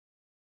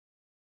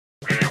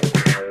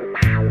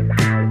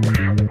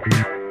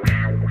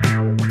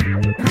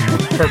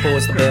Purple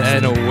was the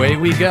best. And away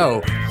we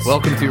go.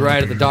 Welcome to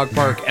Ride at the Dog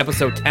Park,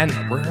 episode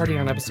 10. We're already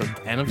on episode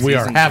 10 of season 2. We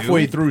are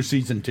halfway through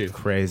season 2.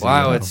 Crazy.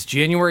 Wow, it's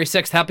January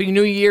 6th. Happy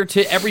New Year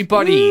to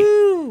everybody.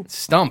 Woo!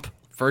 Stump,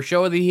 first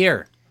show of the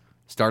year.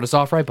 Start us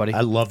off right, buddy.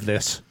 I love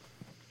this.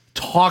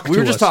 Talk to us. We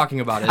were just talking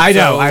about it. I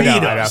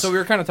know. So we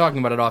were kind of talking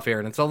about it off air,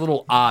 and it's a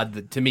little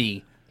odd to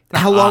me.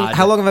 How long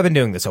have I been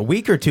doing this? A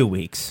week or 2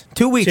 weeks?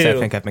 2 weeks, I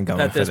think I've been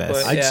going At for this this.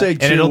 point, I'd yeah. say And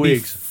 2 it'll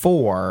weeks. be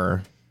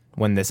 4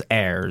 when this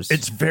airs.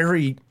 It's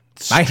very...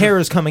 My hair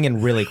is coming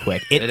in really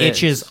quick. It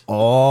itches is.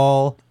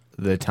 all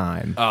the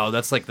time. Oh,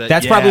 that's like the...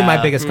 That's probably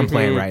my biggest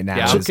complaint right now.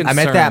 Yeah, I'm is I'm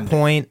at that concerned.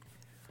 point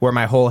where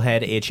my whole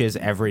head itches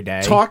every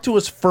day. Talk to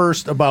us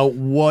first about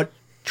what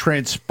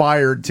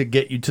transpired to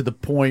get you to the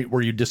point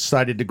where you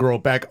decided to grow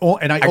it back. Oh,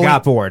 and I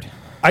got bored.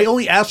 I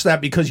only asked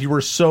that because you were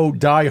so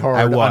diehard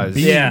I on was.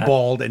 being Yeah.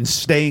 bald and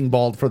staying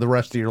bald for the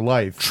rest of your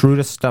life. True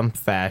to Stump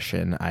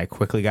fashion, I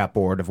quickly got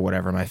bored of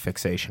whatever my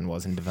fixation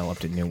was and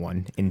developed a new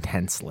one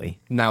intensely.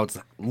 Now it's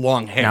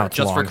long hair, Now it's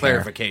just long for hair.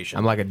 clarification.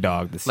 I'm like a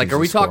dog. That like, sees are a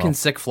we squirrel. talking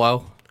sick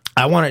flow?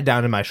 I want it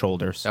down to my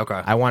shoulders. Okay.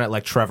 I want it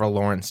like Trevor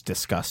Lawrence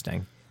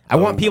disgusting. I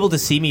want people to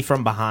see me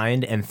from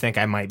behind and think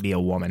I might be a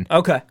woman.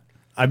 Okay.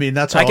 I mean,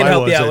 that's how I can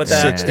help was you out at with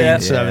that. 16, Yeah.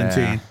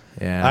 17.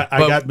 Yeah.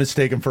 I got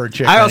mistaken for a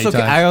chick I many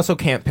times. also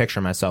can't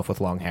picture myself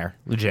with long hair,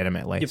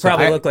 legitimately. You So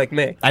probably I- look like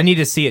me. I need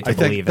to see it to I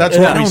think believe that's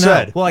it. what I we don't know.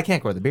 said. Well, I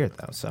can't grow the beard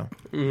though, so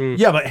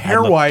Yeah, but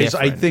hair-wise,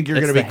 I different. think you're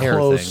It's going to the be hair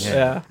close. thing,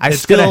 Yeah. I It's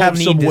still gonna have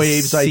need some to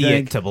waves, I see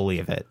think. it to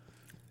believe it.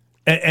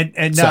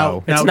 And So-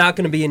 now It's not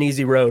going to be an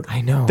easy road. I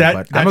know, That-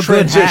 but that I'm a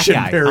good hat transition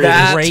guy. period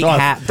I'm is a great tough.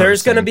 hat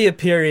There's going to person. be a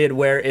period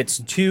where it's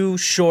too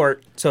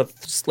short to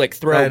like I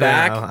throw know,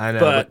 back, I know,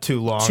 but but too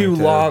long too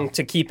to- long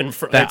to keep in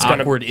front. That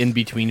awkward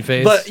in-between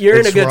phase? But you're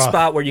in a It's good rough.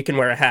 spot where you can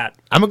wear a hat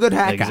I'm a good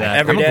hat Exactly. guy.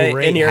 every I'm a day,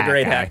 great and you're a hat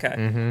great guy. hat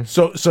guy.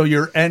 So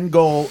your end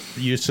goal,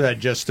 you said,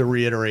 just to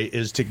reiterate,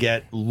 is to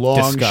get long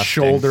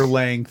Disgusting. shoulder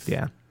length.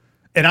 Yeah.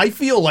 And I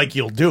feel like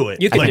you'll do it.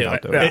 You can Like, do I'll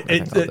it. do it. I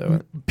think I'll do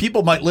it.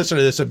 People might listen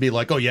to this and be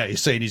like, "Oh yeah, he's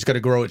saying he's going to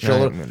grow his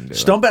shoulder." I'm gonna do it.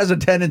 Stump has a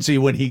tendency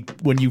when you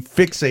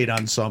fixate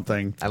on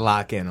something I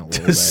lock in a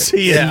little to bit.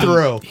 see it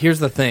through. Here's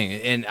the thing,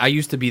 and I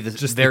used to be this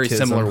Just very the tism.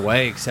 similar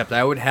way, except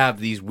I would have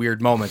these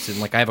weird moments, and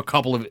like I have a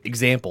couple of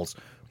examples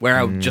where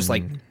I would just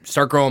like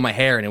start growing my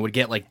hair, and it would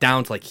get like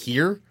down to like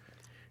here,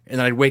 and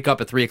then I'd wake up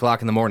at 3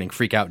 o'clock in the morning,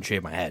 freak out, and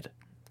shave my head.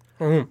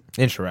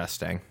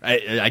 Interesting.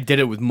 I did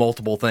it with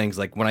multiple things.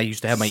 Like when I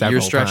used to have my Several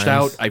ears stretched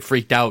times. out, I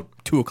freaked out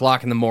 2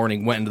 o'clock in the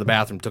morning, went into the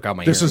bathroom, took out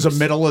my This earrings. is a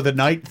middle of the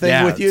night thing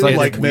Yeah, with you, it's like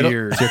like middle.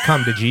 weird. It's your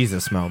come to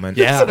Jesus moment.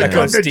 Yeah, The man.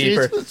 come to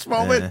deeper. Jesus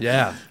moment.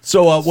 Yeah.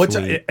 So what's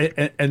Sweet.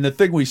 and the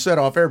thing we said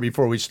off air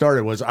before we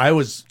started was I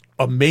was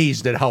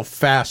amazed at how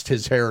fast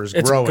his hair is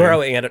It's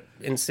growing at an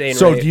insane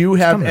So rate. do you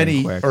have coming in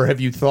any, quick. or have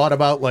you thought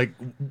about like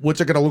what's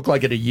it going to look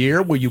like in a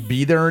year? Will you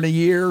be there in a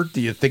year? Do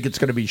you think it's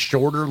going to be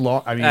shorter,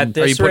 long? I mean, At Are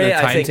this you putting rate, a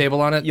I think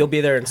timetable on it? You'll be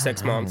there in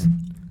 6 months.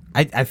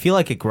 I feel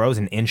like it grows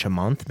an inch a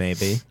month,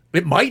 maybe.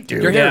 it might do.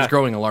 Your hair Yeah. is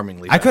growing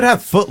alarmingly. I could fast.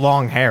 have foot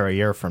long hair a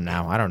year from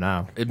now. I don't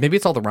know. Maybe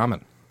it's all the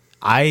ramen.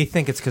 I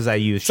think it's because I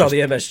use It's all just,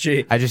 the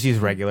MSG. I just use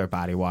regular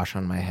body wash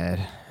on my head.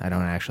 I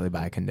don't actually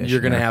buy conditioner.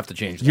 You're gonna have to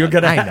change that. You're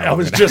gonna. I know I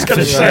was I'm just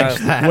gonna gonna have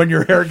say to. when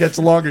your hair gets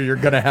longer, you're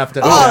gonna have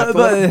to.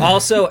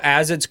 Also,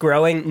 as it's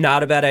growing,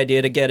 not a bad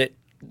idea to get it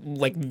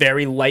like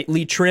very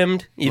lightly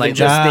trimmed, even Like-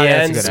 just Ah, the that's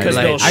a ends, good because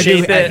idea. they'll I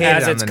shape I it hate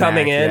as on it's the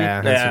coming neck. in.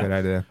 Yeah, that's a good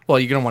idea. Well,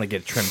 you're gonna want to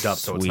get it trimmed up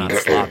so it's not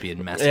Sweet. sloppy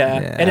and messy.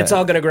 Yeah, and it's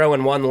all going to grow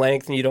in one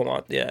length, and you don't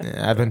want. Yeah.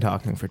 I've been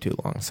talking for too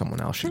long.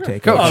 Someone else should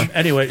take Coach. over.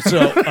 Anyway,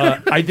 so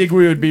I think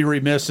we would be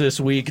remiss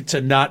this week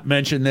to not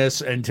mention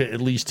this and to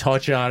at least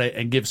touch on it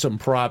and give some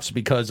props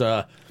because,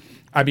 I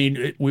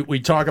mean, we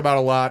talk about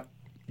a lot,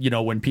 you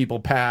know, when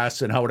people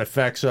pass and how it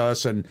affects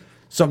us. And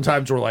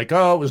sometimes we're like,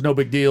 oh, it was no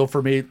big deal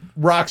for me.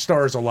 Rock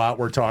stars a lot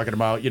we're talking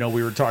about. You know,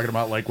 we were talking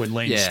about like when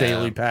Lane Yeah.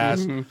 Staley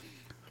passed.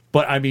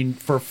 But, I mean,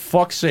 for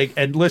fuck's sake,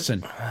 and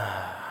listen,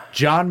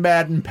 John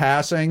Madden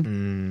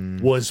passing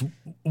was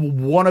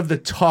one of the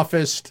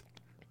toughest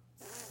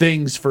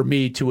things for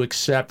me to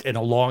accept in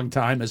a long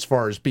time as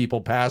far as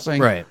people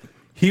passing. Right.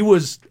 He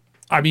was,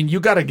 I mean, you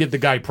got to give the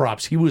guy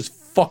props. He was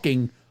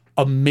fucking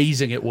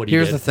amazing at what he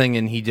Here's did. the thing,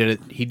 and he did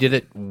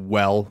it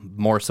well,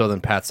 more so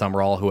than Pat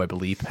Summerall, who I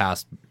believe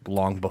passed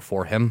long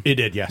before him. He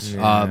did, yes.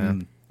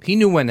 He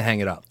knew when to hang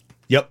it up.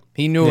 Yep.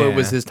 He knew Yeah. it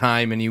was his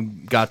time, and he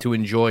got to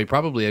enjoy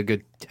probably a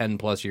good 10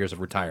 plus years of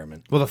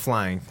retirement. Well, the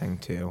flying thing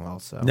too.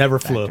 Also, Never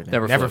flew. factored in.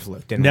 Never Never flew.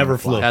 flew. Didn't Never wanna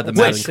fly. flew. Had the Which,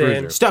 Madden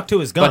Cruiser. Stuck to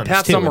his guns. But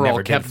Pat too, and Summerall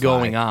never kept did fly.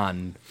 going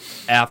on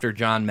after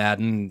John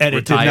Madden And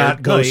it did retired.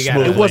 not go No, you gotta-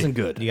 smoothly. It wasn't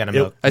good. You got to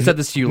Yep. milk. I said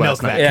this to you milk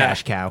last that night. Yeah.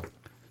 cash cow.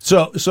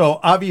 So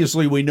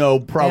obviously we know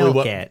probably Milk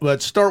what. it.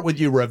 Let's start with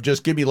you, Rev.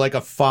 Just give me like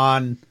a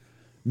fond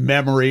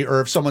memory,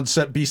 or if someone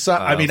said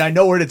beside. I mean, I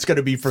know what it's going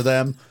to be for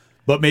them,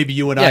 but maybe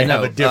you and I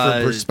have a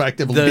different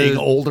perspective of being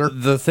older.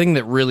 The thing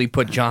that really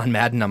put John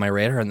Madden on my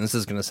radar, and this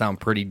is going to sound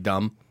pretty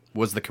dumb,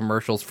 was the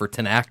commercials for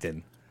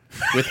Tinactin.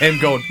 With him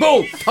going,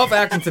 boom, tough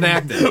acting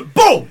Tinactin.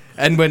 Boom.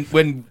 And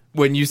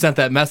when you sent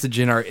that message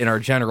in our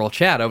general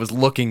chat, I was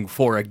looking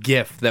for a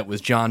GIF that was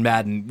John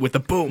Madden with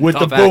the boom, With the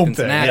Tough boom Atkins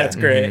thing, and yeah. That's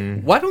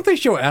great. Why don't they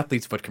show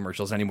athlete's foot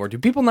commercials anymore? Do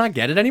people not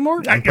get it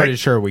anymore? I'm pretty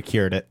sure we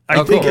cured it.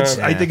 I think cool.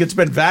 I think it's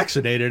been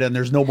vaccinated, and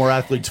there's no more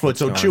athlete's foot.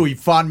 So Chewy,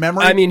 fond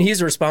memory. I mean,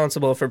 he's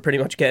responsible for pretty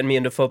much getting me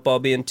into football,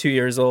 being 2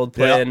 years old,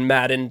 playing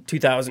Madden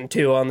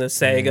 2002 on the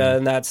Sega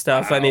and that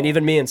stuff. I mean,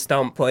 even me and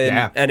Stump playing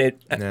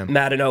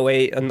Madden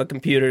 08 on the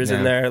computers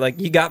in there. Like,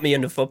 he got me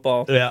into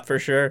football, for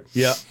sure.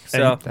 yeah.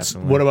 So,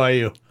 And what about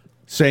you?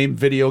 Same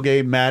video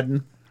game,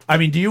 Madden. I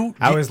mean, do you?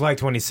 I always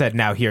liked when he said,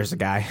 "Now here's a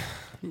guy."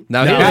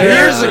 Now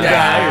here's a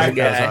guy.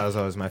 That was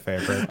always my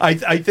favorite. I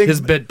think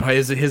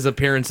his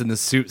appearance in the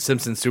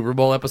Simpsons Super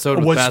Bowl episode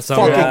was was past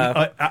fucking.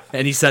 summer,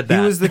 and he said that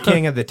He was the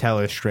king of the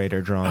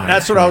telestrator drawing.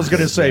 That's what I was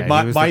going to say. Yeah,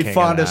 he was the My king of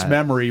fondest that.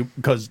 memory,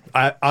 because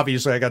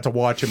obviously I got to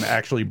watch him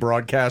actually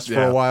broadcast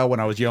for a while when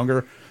I was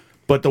younger.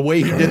 But the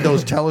way he did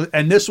those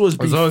and this was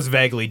It was always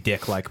vaguely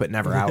dick-like, but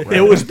never outright.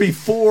 it was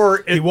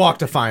before He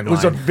walked a fine It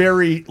was a line.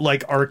 very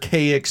like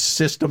archaic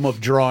system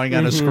of drawing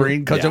on a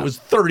screen because it was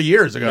 30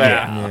 years ago.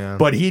 Yeah.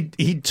 But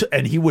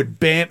he would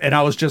bam, and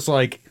I was just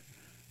like,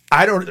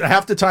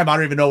 half the time I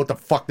don't even know what the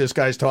fuck this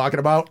guy's talking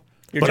about.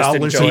 You're But just I'll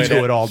listen enjoying to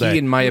it. it all He, day.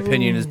 in my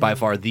opinion, is by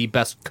far the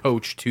best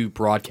coach to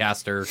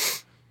broadcaster.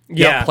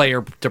 Yeah.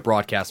 Player to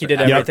broadcaster. He did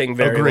ever. everything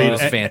very Agreed. well.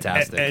 It was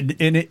fantastic. And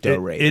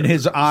in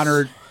his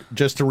honor,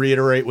 just to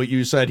reiterate what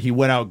you said, he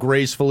went out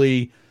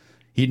gracefully.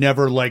 He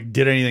never like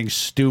did anything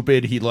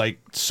stupid. He like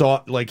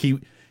saw like he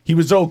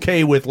was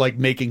okay with like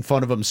making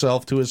fun of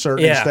himself to a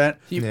certain extent.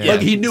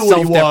 Like he knew what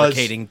he was.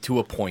 Self-deprecating to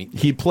a point.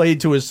 He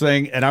played to his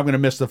thing, and I'm going to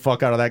miss the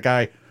fuck out of that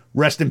guy.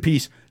 Rest in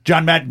peace,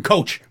 John Madden,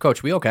 coach.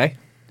 Coach, we okay?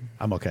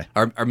 I'm okay.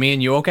 Are me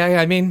and you okay?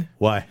 I mean,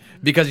 Why?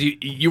 because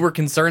you were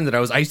concerned that I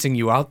was icing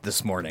you out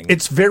this morning.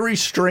 It's very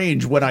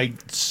strange when I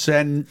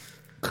send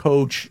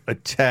coach a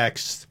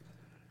text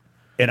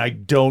and I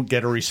don't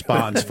get a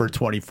response for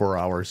 24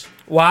 hours.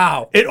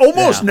 Wow. It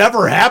almost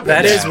never happens.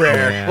 That is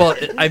rare. well,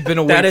 I've been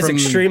away That is from.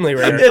 extremely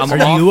rare. I'm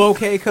Are off, you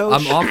okay, Coach?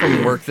 I'm off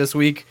from work this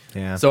week.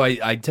 Yeah. So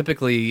I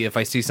typically, if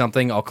I see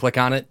something, I'll click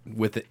on it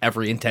with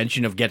every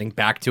intention of getting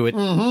back to it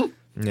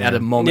at a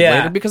moment Yeah.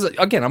 later. Because,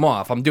 again, I'm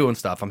off. I'm doing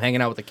stuff. I'm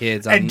hanging out with the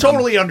kids. I'm, And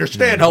totally I'm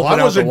understandable. helping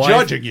I out wasn't the wife.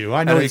 judging you.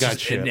 I know And you it's got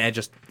just, shit. And I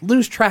just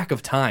lose track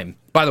of time.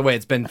 By the way,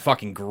 it's been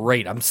fucking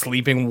great. I'm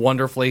sleeping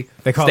wonderfully.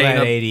 They call Staying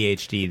that up-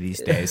 ADHD these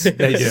days. They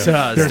do. It's,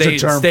 There's a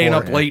term staying for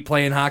up it. late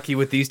playing hockey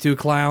with these two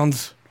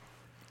clowns.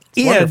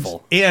 And,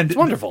 wonderful. And It's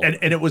wonderful. And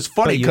it was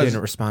funny But you because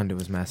didn't respond to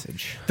his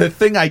message. the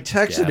thing I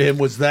texted Yeah. him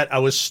was that I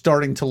was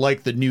starting to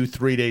like the new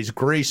 3 Days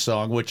Grace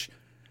song, which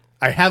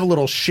I have a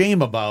little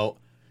shame about.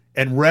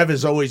 And Rev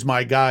is always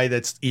my guy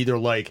that's either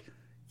like,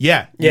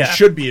 you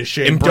should be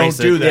ashamed. Embrace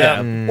Don't do it.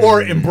 that. Yeah.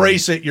 Or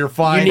embrace it. You're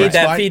fine. You need it's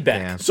that fine.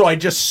 feedback. Yeah. So I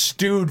just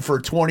stewed for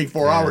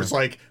 24 hours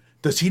like,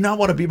 does he not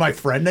want to be my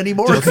friend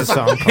anymore? What's the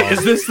song called?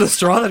 Is this the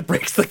straw that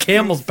breaks the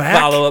camel's back?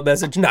 Follow up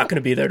message. Not going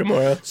to be there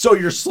tomorrow. So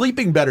you're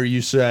sleeping better,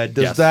 you said.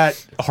 Does Yes.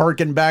 that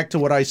harken back to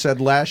what I said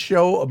last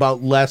show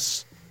about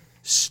less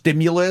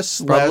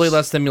stimulus? Probably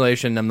less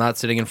stimulation. I'm not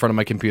sitting in front of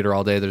my computer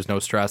all day. There's no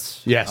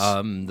stress. Yes.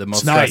 The most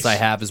It's nice. stress I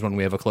have is when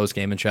we have a close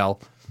game in Shell,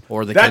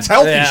 or the That's kids,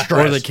 healthy Yeah.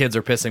 stress. or the kids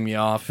are pissing me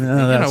off.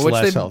 that's which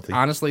less they've healthy.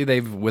 honestly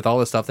they've with all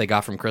the stuff they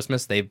got from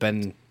Christmas, they've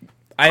been.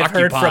 I've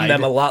heard from Occupied.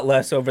 them a lot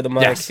less over the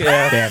mic. Yes.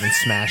 Yeah. They haven't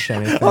smashed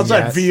anything. How's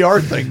that yet.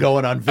 VR thing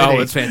going on Vinny? Oh,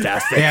 it's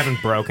fantastic. They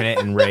haven't broken it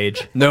in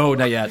Rage. No,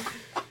 not yet.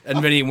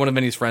 And one of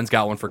Vinny's friends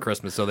got one for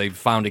Christmas, so they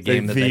found a They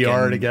game that they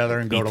VR can together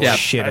and go to yeah, like,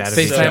 shit out of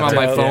FaceTime each other. on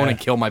my Yeah. phone and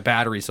kill my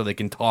battery so they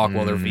can talk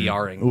while they're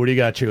VRing. What do you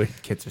got, Chewy?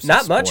 Kids are so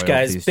Not much, spoiled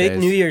guys. these Big days.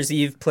 New Year's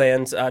Eve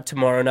plans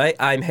tomorrow night.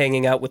 I'm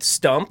hanging out with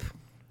Stump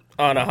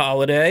on a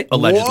holiday.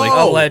 Allegedly.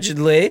 Whoa.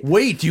 Allegedly.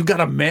 Wait, you got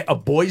a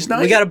boys'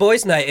 night? We got a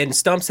boys' night, and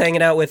Stump's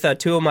hanging out with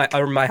two of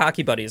my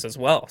hockey buddies as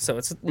well. So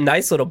it's a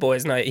nice little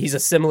boys' night. He's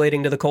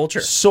assimilating to the culture.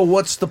 So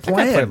what's the I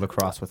played plan?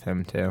 lacrosse with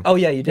him too. Oh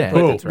yeah, you did. Yeah,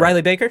 play that's with right.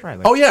 Riley Baker.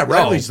 Riley. Oh yeah,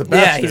 Riley's the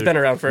best. Yeah, he's dude. been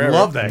around forever.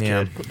 Love that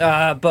Yeah.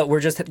 kid. But we're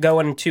just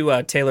going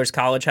to Taylor's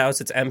college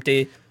house. It's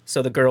empty,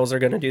 so the girls are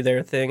going to do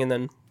their thing, and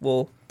then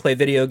we'll play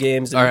video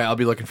games. And, All right, I'll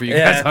be looking for you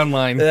Yeah. guys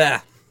online. Yeah.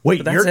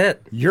 Wait, But that's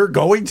it. You're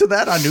going to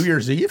that on New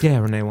Year's Eve? Yeah,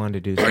 Renee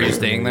wanted to do. Are you something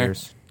staying for New there?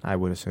 Year's. I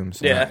would assume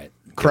so. Yeah.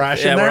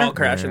 Crashing Yeah, there? we're all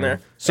crashing there.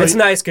 So it's you-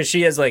 nice because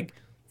she has like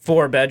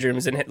 4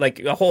 bedrooms and like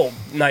a whole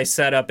nice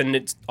setup, and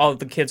it's all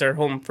the kids are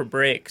home for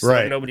breaks, so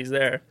Right. nobody's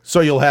there.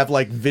 So you'll have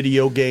like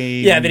video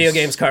games. Yeah, video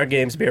games, card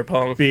games, beer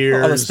pong,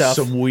 beers, all the stuff.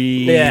 some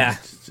weed, Yeah.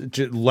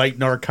 light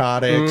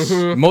narcotics.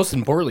 Most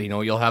importantly, you know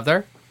what you'll have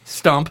there?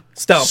 Stump.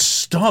 Stump.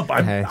 Stump.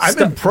 I'm Hey. impressed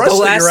The that you're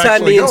last time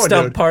actually me and going,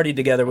 Stump dude. partied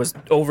together was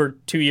over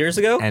 2 years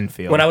ago.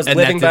 Enfield. When I was And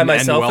living that by didn't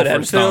end myself well at for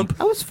Enfield. Stump.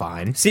 That was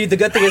fine. See, the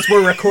good thing is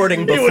we're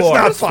recording It was before.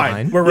 not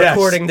fine. We're Yes.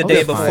 recording the That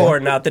day was fine. before,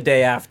 not the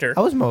day after.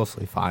 I was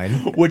mostly fine.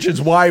 Which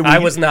is why we, I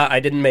was not. I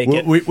didn't make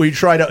it. we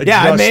try to adjust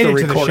Yeah, I made the it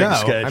to the recording show.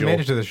 schedule. I made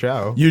it to the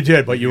show. You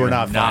did, but you were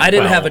not fine. I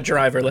didn't well. have a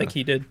driver like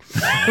he did.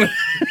 I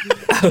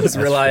was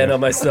relying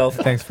on myself.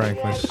 Thanks,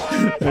 Franklin.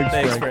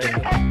 Thanks,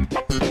 Franklin.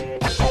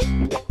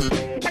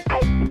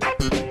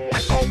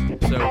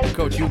 So,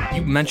 Coach,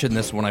 You mentioned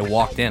this when I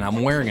walked in.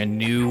 I'm wearing a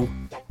new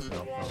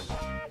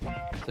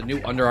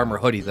Under Armour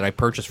hoodie that I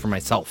purchased for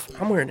myself.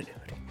 I'm wearing a new hoodie.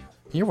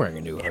 You're wearing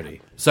a new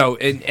hoodie. So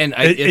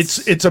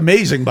it's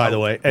amazing, by the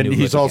way. And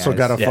he's also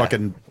got a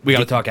fucking. We got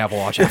to talk Apple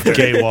Watch after.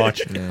 Gay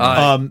watch.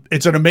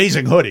 It's an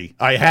amazing hoodie.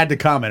 I had to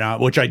comment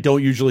on, which I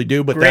don't usually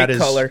do, but great that is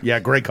color. Yeah,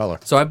 great color.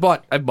 So I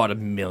bought a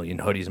million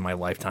hoodies in my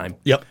lifetime.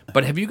 Yep.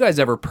 But have you guys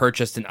ever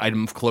purchased an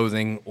item of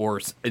clothing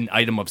or an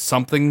item of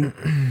something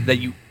that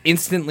you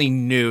instantly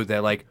knew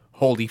that like,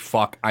 holy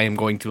fuck, I am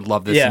going to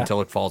love this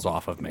until it falls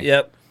off of me?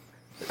 Yep.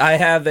 I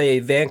have a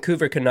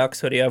Vancouver Canucks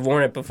hoodie. I've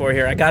worn it before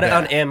here. I got it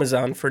on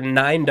Amazon for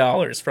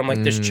 $9 from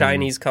like this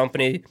Chinese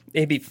company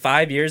maybe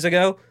 5 years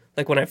ago,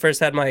 like when I first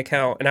had my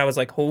account. And I was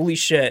like, holy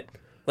shit,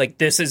 like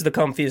this is the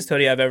comfiest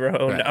hoodie I've ever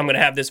owned. Right. I'm going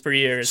to have this for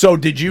years. So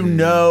did you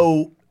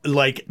know,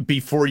 like,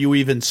 before you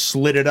even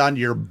slid it on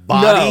your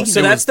body? No,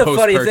 so that's the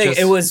funny thing.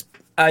 It was,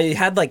 I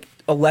had like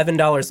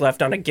 $11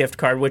 left on a gift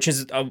card, which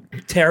is a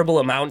terrible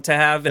amount to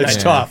have. And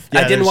it's tough.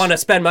 I didn't want to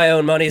spend my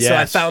own money, so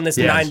I found this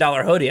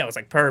 $9 hoodie. I was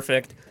like,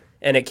 perfect.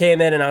 And it came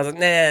in, and I was like,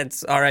 nah,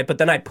 it's all right. But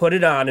then I put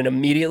it on and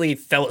immediately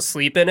fell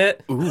asleep in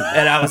it. Ooh.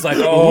 And I was like,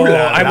 oh.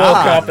 I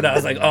woke up, and I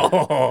was like,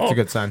 oh. It's a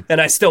good sign. And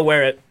I still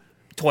wear it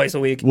twice a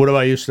week. What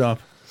about you,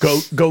 Stump?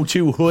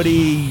 Go-to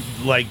hoodie,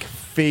 like,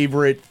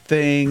 favorite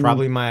thing?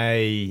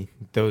 Probably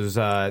those,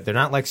 they're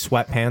not like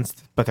sweatpants,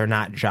 but they're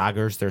not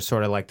joggers. They're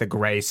sort of like the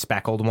gray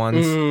speckled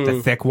ones,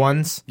 the thick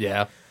ones.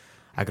 Yeah.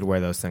 I could wear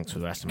those things for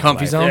the rest of my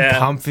Comfy life. zone? Yeah.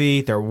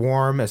 Comfy. They're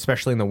warm,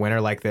 especially in the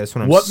winter like this.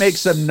 What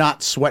makes them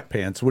not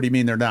sweatpants? What do you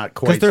mean they're not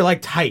quite? Because they're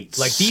like tight.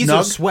 Like these snug?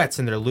 are sweats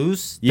and they're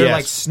loose. They're Yes.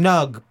 like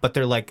snug, but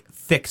they're like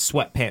thick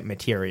sweatpant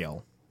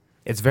material.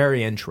 It's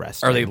very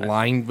interesting. Are they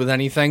lined with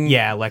anything?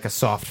 Yeah, like a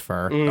soft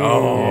fur.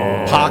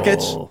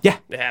 Pockets? Yeah.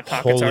 Yeah,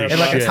 pockets Holy are And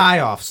like a shit. tie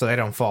off so they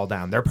don't fall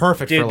down. They're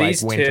perfect Dude, for like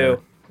these winter.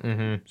 two.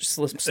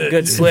 Some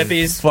good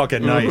slippies.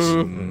 Fucking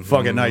nice.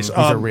 Fucking nice. These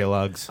are real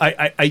Uggs.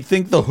 I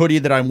think the hoodie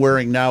that I'm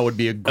wearing now would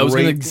be a I was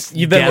great. gonna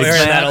You've been guess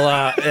wearing that a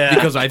lot. Yeah.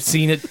 because I've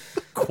seen it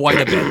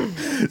quite a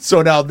bit.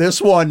 So now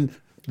this one,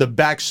 the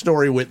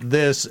backstory with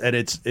this, and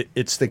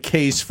it's the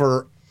case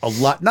for a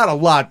lot, not a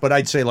lot, but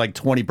I'd say like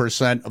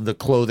 20% of the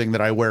clothing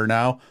that I wear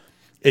now.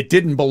 It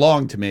didn't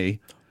belong to me.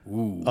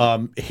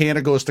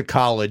 Hannah goes to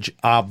college,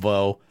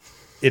 Obvo.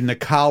 In the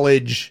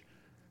college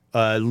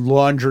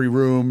laundry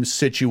room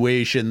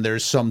situation,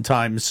 there's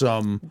sometimes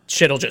some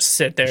Shit'll just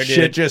sit there, dude.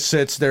 shit just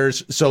sits there.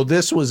 So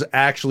this was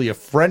actually a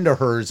friend of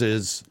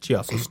hers. She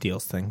also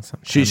steals things.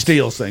 Sometimes. She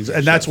steals things,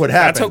 and that's what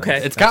happened. That's okay.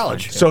 It's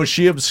college. So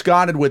she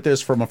absconded with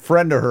this from a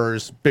friend of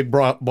hers, big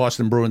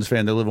Boston Bruins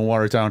fan. They live in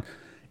Watertown.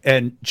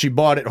 And she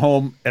bought it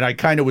home, and I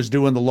kind of was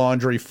doing the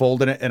laundry,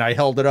 folding it, and I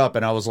held it up,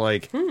 and I was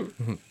like,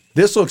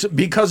 this looks,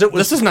 because it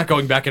was, This is not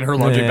going back in her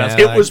laundry Yeah.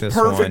 basket. it was this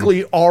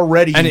perfectly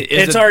already, And is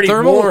It's it already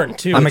thermal? worn,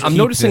 too. I'm keep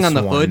noticing this on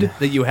the hood one.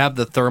 that you have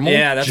the thermal.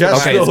 Yeah, that's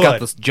Just okay. the It's got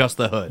hood. just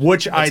the hood.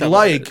 which I how it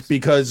like is.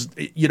 because,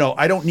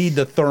 I don't need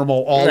the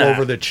thermal all Nah.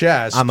 over the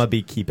chest. I'm going to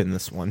be keeping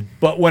this one.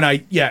 But when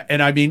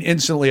and I mean,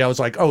 instantly I was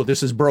like, oh,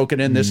 this is broken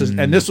in.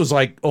 And this was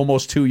like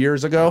almost 2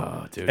 years ago.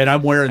 Oh, dude. And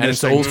I'm wearing And this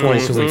it's thing old school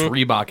twice a because week.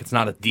 it's Reebok. It's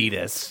not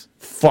Adidas.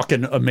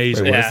 Fucking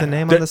amazing. Wait, what is the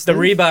name the, on this the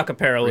thing? Reebok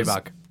apparel is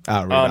Reebok. Oh,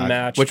 Reebok.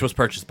 unmatched. Which was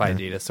purchased by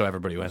Adidas, so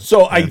everybody wins.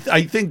 So I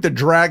think the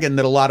dragon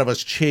that a lot of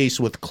us chase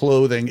with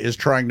clothing is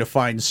trying to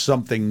find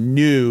something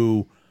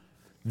new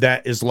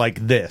that is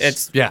like this.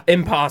 it's Yeah.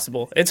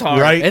 impossible. It's hard.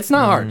 Right? It's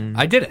not hard.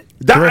 I did it.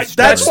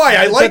 That's why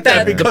I like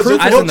that, the because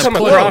proof it will looks come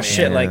clean. across Yeah.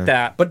 shit like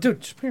that. But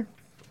dude, just here.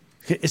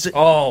 Is it,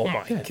 Oh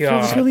my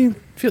god.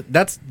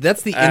 That's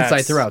the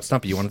inside throughout.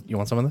 Stumpy, you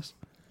want some of this?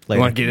 You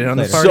want to get in on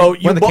this Later. part? so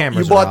When you the bought,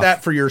 cameras you are bought off.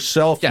 that for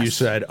yourself, you Yes.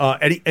 said.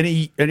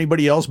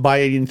 Anybody else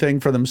buy anything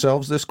for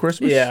themselves this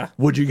Christmas? Yeah.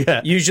 What'd you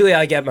get? Usually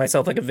I get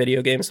myself like a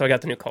video game, so I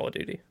got the new Call of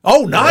Duty.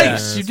 Oh,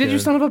 nice. You did, you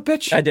son of a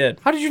bitch. I did.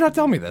 How did you not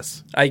tell me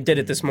this? I did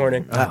it this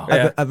morning.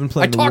 I've been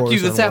playing I talked to you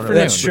the this Warzone one. afternoon.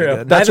 That's true. Pretty I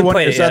good. That's the haven't one.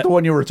 played Is it that yet. the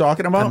one you were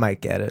talking about? I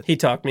might get it. He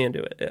talked me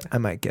into it. Yeah. I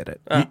might get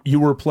it. You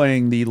were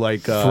playing the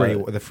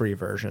The free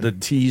version. the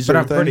teaser but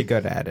I'm thing? pretty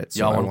good at it. So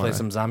Y'all I want to play wanna-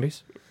 some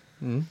zombies?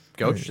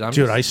 Coach, zombies?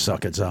 Dude, I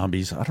suck at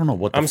zombies. I don't know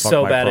what the I'm fuck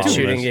so my bad at problem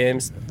shooting is.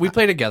 games. We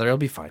play together. It'll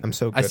be fine. I'm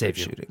so I good at saved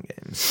you. shooting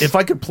games. If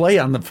I could play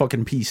on the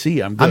fucking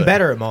PC, I'm good. I'm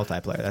better at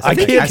multiplayer. That's I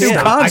the thing. can't do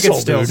I console,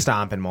 can still dude.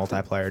 stomp in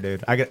multiplayer,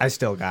 dude. I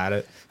still got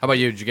it. How about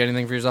you? Did you get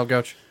anything for yourself,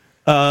 Coach?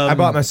 I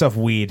bought myself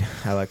weed.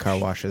 I like car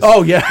washes.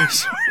 Oh,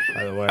 yes.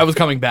 by the way. I was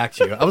coming back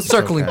to you. I was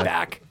circling okay.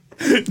 back.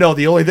 No,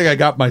 the only thing I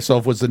got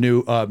myself was the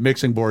new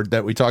mixing board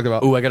that we talked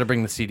about. Ooh, I got to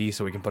bring the CD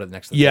so we can put it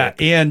next to the Yeah,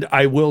 tape. and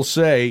I will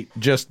say,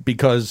 just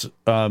because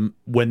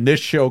when this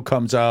show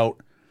comes out,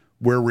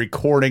 we're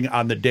recording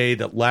on the day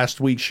that last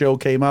week's show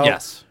came out.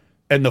 Yes.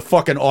 And the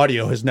fucking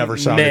audio has never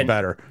sounded Man.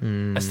 better.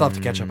 I still have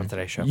to catch up on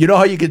today's show. You know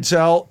how you can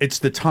tell? It's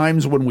the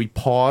times when we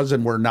pause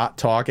and we're not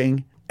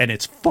talking, and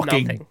it's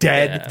fucking Nothing.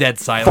 dead. Yeah. Dead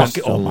silence.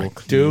 Fucking, oh my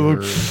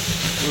dude.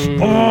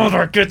 Oh,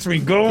 that gets me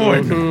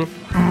going.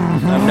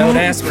 I'm no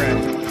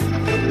aspirin.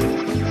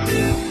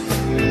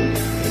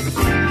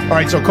 All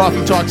right, so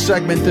Coffee Talk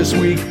segment this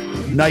week.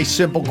 Nice,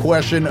 simple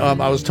question.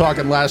 I was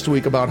talking last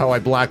week about how I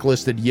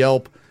blacklisted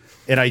Yelp,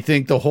 and I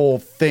think the whole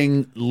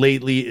thing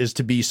lately is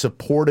to be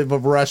supportive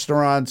of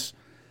restaurants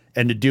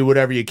and to do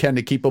whatever you can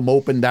to keep them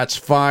open. That's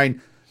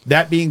fine.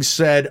 That being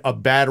said, a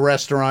bad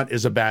restaurant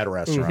is a bad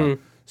restaurant.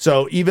 Mm-hmm.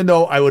 So even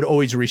though I would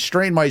always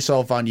restrain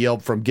myself on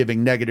Yelp from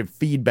giving negative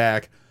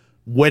feedback,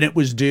 when it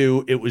was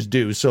due, it was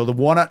due. So the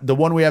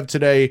one we have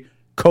today,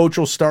 Coach,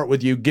 will start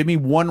with you. Give me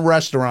one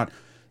restaurant.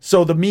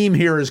 So the meme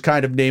here is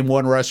kind of name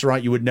one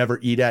restaurant you would never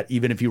eat at,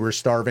 even if you were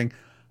starving.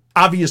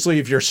 Obviously,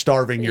 if you're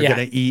starving, you're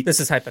going to eat.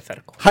 This is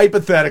hypothetical.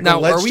 Hypothetical. Now,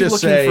 let's are we just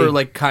looking say, for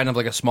like kind of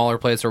like a smaller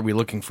place, or are we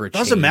looking for a chain?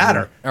 Doesn't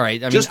matter. All right.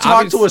 I mean, just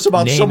talk to us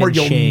about name somewhere and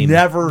you'll shame.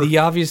 never the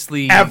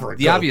obviously ever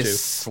the go obvious to.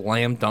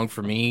 slam dunk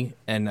for me,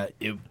 and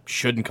it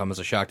shouldn't come as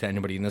a shock to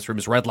anybody in this room,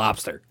 is Red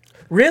Lobster.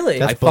 Really?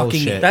 That's I fucking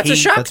bullshit. That's a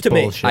shock That's to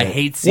me. bullshit. I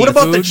hate seafood.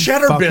 What about the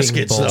cheddar Fucking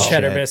biscuits, though? bullshit.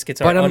 Cheddar biscuits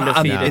are But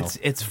undefeated.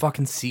 it's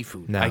fucking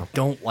seafood. No. I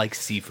don't like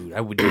seafood.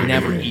 I would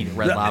never eat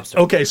Red Lobster.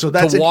 Okay, so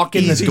that's to an walk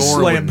in the easy door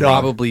slam would dunk.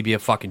 probably be a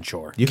fucking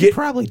chore. You could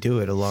probably do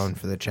it alone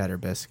for the cheddar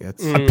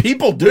biscuits.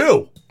 People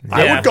do.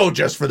 I Yeah. would go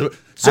just for the.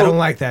 So I don't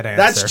like that answer.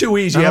 That's too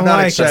easy. I I'm don't not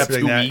like accepting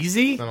Too that.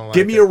 easy?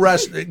 Give me a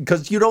rest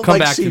because you don't Come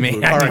like back to seafood. me.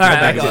 All right, All come right,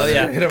 back I go, to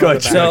yeah. me.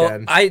 Good.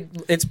 So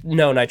it's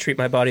known I treat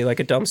my body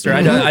like a dumpster.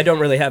 I don't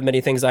really have many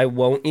things I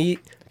won't eat.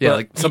 Yeah, but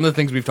like some of the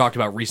things we've talked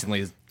about recently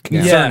is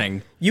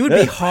concerning. you would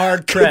be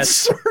hard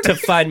pressed to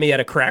find me at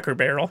a Cracker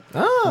Barrel.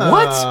 What?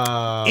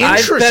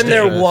 I've been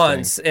there Interesting.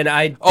 once, and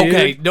I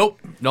Okay, nope.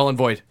 Null and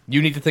void.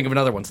 You need to think of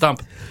another one.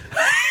 Stump.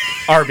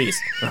 Arby's.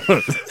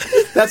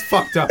 That's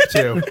fucked up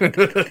too.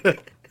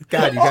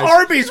 God, you guys,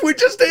 Arby's. We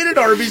just ate at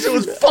Arby's. It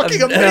was fucking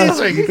you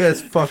amazing.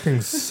 guys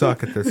fucking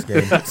suck at this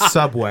game.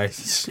 Subway.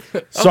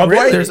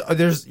 Subway.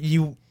 There's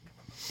you.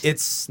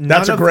 It's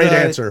That's none a of great the-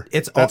 answer.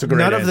 It's That's a great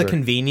none of the answer.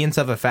 convenience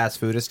of a fast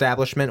food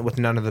establishment with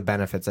none of the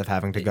benefits of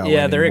having to go.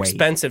 Yeah, in they're and wait.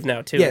 expensive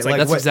now too. Yeah, It's like, like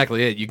That's what-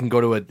 exactly it. You can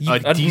go to a a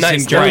decent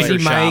nice grinder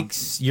Jersey shop.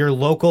 Mike's, your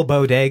local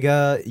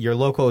bodega, your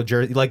local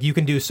Jersey. Like you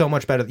can do so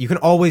much better. You can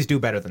always do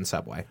better than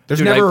Subway. There's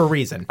Dude, never a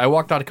reason. I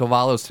walked out of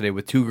Cavallo's today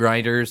with 2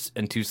 grinders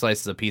and 2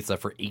 slices of pizza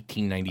for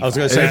 $18.95. I was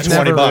gonna say There's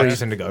 20 never bucks. a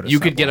reason to go to. You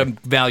Subway. could get a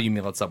value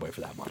meal at Subway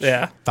for that much.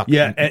 yeah. Fucking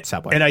Yeah, and,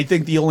 Subway. and I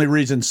think the only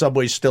reason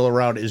Subway's still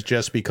around is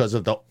just because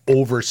of the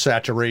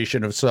oversaturation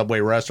of Subway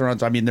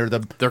restaurants. I mean, they're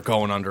They're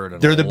going under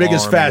it. the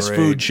biggest alarming fast rate.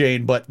 food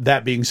chain. But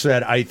that being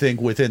said, I think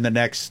within the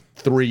next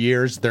 3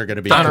 years they're going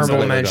to be honorable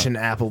completely mention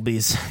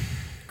Applebee's.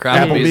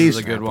 Applebee's is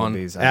a Applebee's. good one.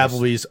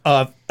 Applebee's.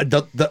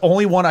 The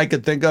only one I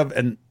could think of,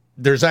 and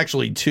there's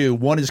actually 2.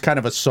 One is kind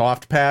of a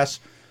soft pass,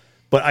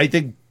 but I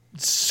think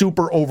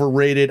super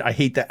overrated. I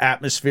hate the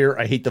atmosphere.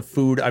 I hate the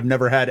food. I've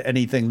never had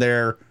anything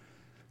there.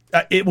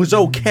 It was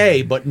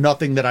okay, but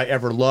nothing that I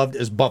ever loved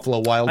is Buffalo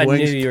Wild I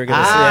Wings. knew you were going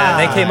to say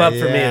yeah, they came up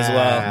for me as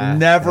well.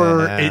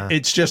 Never. Yeah.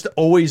 It's just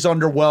always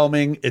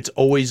underwhelming. It's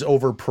always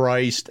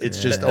overpriced. It's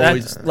just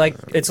always. That's like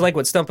it's like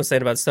what Stump was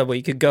saying about Subway.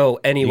 You could go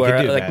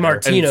anywhere, do like better.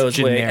 Martino's And it's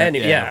way.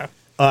 generic,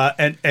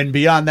 yeah. And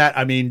beyond that,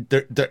 I mean,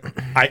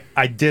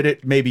 I did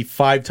it maybe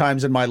 5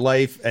 times in my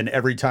life, and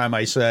every time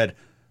I said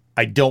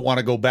I don't want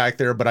to go back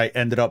there, but I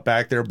ended up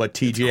back there. But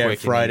TGI quick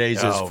Fridays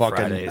is and- fucking.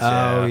 Fridays,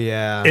 Oh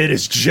yeah. It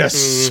is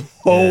just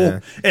so,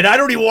 and I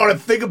don't even want to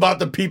think about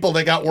the people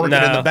that got working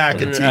in No. the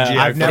back at TGI.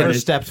 I've never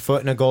Fridays. stepped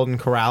foot in a Golden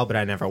Corral, but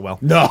I never will.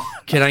 No,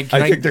 Can I?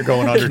 I think they're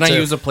going under, Can I too.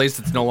 use a place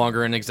that's no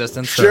longer in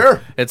existence?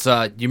 Sure. It's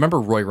you remember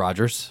Roy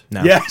Rogers?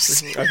 No.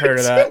 yes, I've heard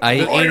of that.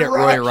 I Roy ate at Roy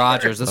Rogers.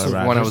 Rogers. This was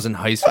when I was in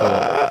high school,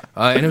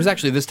 and it was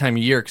actually this time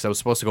of year because I was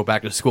supposed to go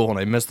back to school, and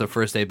I missed the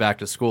first day back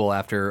to school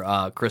after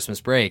Christmas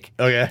break.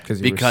 okay. You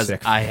were Because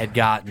sick. I had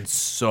gotten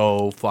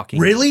so fucking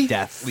Really?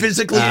 deathly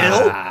Physically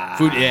ill?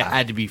 Food. It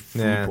had to be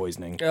food Yeah.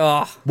 poisoning.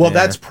 Oh, Well,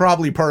 that's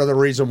probably part of the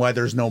reason why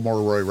there's no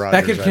more Roy Rogers.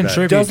 that could I bet.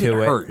 contribute Doesn't to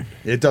hurt. it.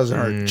 It doesn't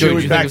hurt. Joey,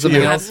 Joey, you back think to of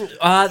you. something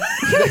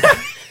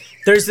else?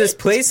 there's this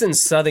place in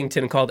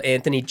Southington called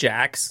Anthony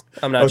Jack's.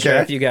 I'm not sure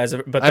Okay. if you guys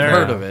have, but I've they're-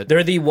 heard of it.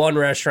 They're the one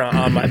restaurant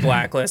on my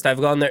blacklist.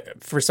 I've gone there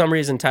for some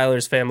reason.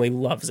 Tyler's family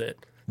loves it.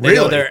 They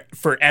go Really? there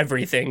for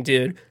everything,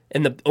 dude.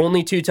 And the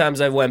only 2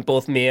 times I've went,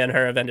 both me and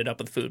her have ended up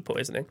with food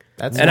poisoning.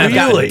 That's and I've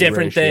gotten really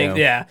different ratio. things.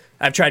 Yeah,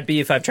 I've tried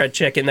beef, I've tried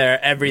chicken there,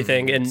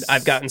 everything, and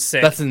I've gotten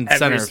sick. That's in the every-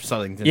 center of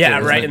Southington, Yeah, too,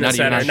 isn't right it? in the Not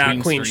even center, on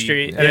not Queen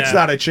Street. And it's Yeah.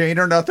 not a chain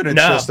or nothing. It's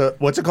No. just a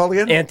what's it called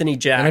again? Anthony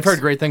Jack's. And I've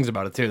heard great things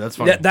about it too. That's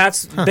funny.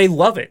 That's they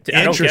love it.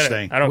 I don't get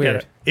Interesting. it. I don't Weird.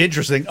 get it.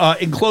 Interesting.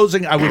 In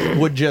closing, I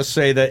would just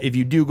say that if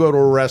you do go to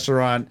a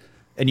restaurant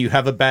and you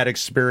have a bad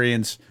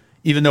experience,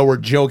 even though we're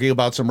joking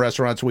about some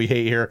restaurants we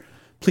hate here,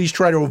 please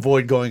try to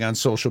avoid going on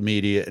social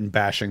media and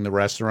bashing the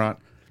restaurant.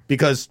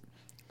 Because,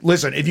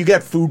 listen, if you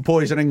get food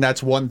poisoning,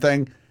 that's one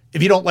thing.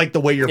 If you don't like the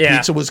way your Yeah.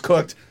 pizza was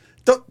cooked,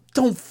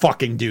 don't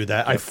fucking do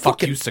that. I Fuck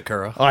fucking you,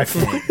 Sakura.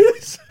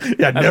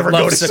 never go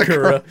love to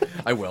Sakura.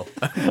 I will.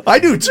 I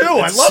do too.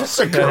 I love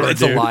Sakura. It's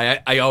dude. a lie.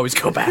 I always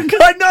go back.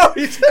 I know.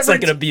 It's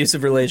like an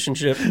abusive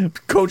relationship.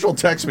 Coach will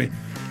text me,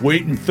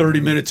 waiting 30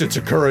 minutes at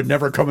Sakura,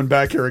 never coming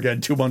back here again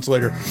 2 months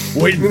later.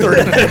 Waiting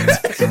 30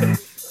 minutes.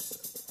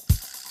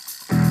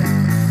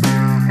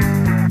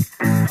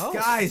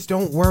 Guys,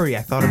 don't worry.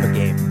 I thought of a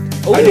game.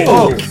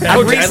 Coach, I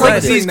like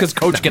excited. these because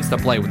Coach gets to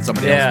play with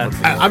somebody else.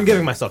 I'm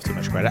giving myself too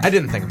much credit. I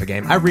didn't think of a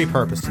game. I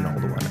repurposed an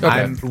old one.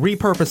 I'm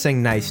repurposing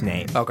nice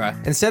name. Okay.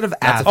 Instead of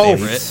That's a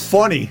athletes, favorite.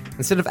 Funny.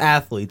 instead of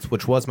athletes,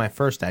 which was my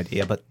first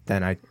idea, but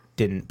then I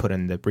didn't put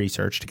in the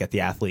research to get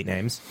the athlete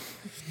names.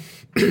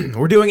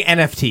 We're doing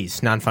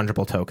NFTs,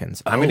 non-fungible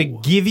tokens. I'm going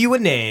to give you a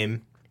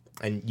name,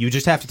 and you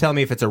just have to tell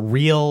me if it's a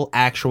real,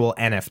 actual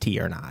NFT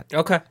or not.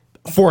 Okay.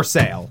 For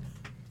sale.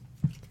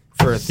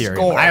 For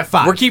Ethereum. I have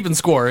 5. We're keeping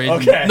score.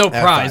 Okay. No I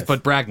have prize, 5.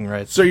 but bragging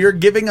rights. So you're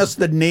giving us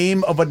the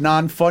name of a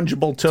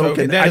non-fungible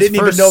token. That I is didn't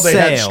even for know they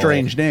had sale.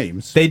 strange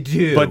names. They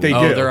do. But they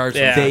Oh, do. there are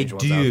some Yeah. They strange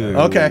ones out do. there.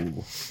 Okay.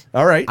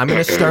 All right. I'm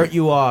going to start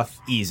you off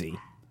easy.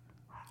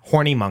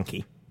 Horny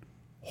monkey.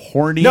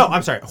 Horny. No,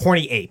 I'm sorry.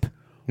 Horny ape.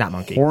 Not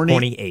monkey.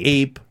 Horny ape.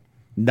 ape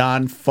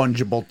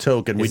non-fungible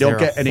token. We Is don't there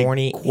get a any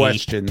horny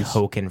questions. ape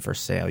token for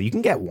sale. You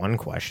can get one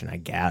question, I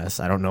guess.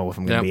 I don't know if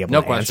I'm going to be able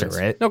No to questions.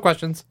 answer it. No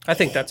questions. I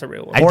think that's a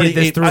real one. I Horny did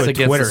this ape- through That's a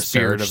against Twitter the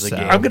spirit search. of the so-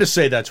 game. I'm going to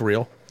say that's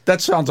real.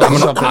 That sounds like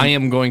something. I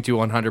am going to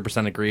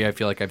 100% agree. I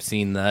feel like I've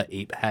seen the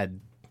ape head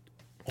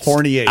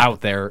horny ape.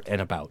 out there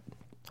and about.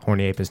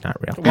 Horny ape is not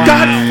real.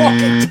 God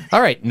fucking.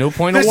 All right, no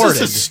point This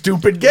awarded. is a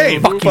stupid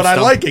game, Fuck you, but I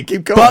Stump. like it.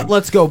 Keep going. But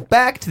let's go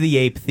back to the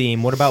ape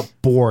theme. What about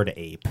bored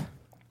ape?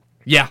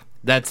 Yeah,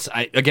 that's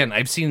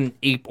I've seen an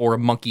ape or a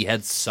monkey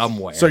head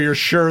somewhere. so you're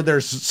sure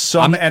there's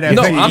some NFT?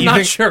 no, I'm You not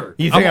think- sure.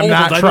 You think I'm, old,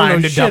 not I don't trying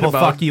know to shit double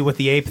about- fuck you with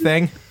the ape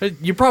thing?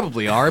 You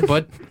probably are,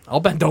 but I'll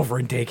bend over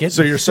and take it.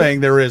 So you're saying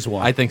there is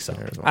one? I think so.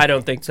 I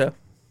don't think so.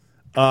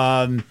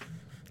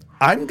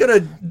 I'm gonna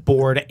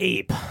Bored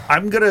ape.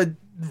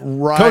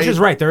 ride. Coach is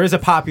right. There is a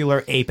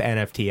popular ape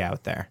NFT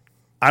out there.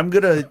 I'm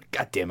gonna.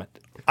 God damn it.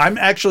 I'm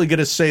actually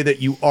gonna say that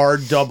you are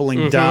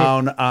doubling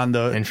down on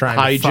the And trying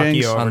to fuck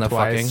you hijinks. over On the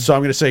twice. fucking- So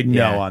I'm gonna say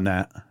no Yeah. on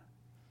that.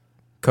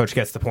 Coach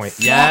gets the point.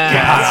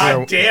 Yeah.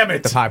 God damn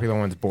it! The popular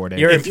one's bored ape.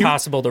 You're If you-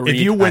 impossible to read.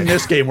 If you win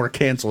this game, we're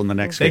canceling the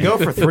next They game. go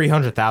for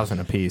 300,000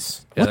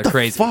 apiece. Yeah, What they're the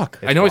crazy. fuck?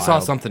 I know I saw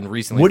wild. something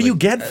recently. What do you like-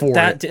 get for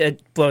that it?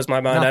 it blows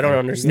my mind. I don't Nothing.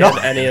 understand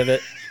No. any of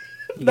it.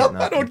 No,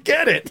 I don't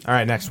get it. All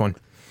right, next one.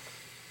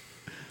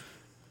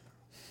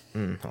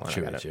 Hold on, I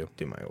Chew gotta at you.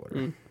 do my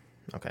order.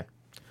 Okay.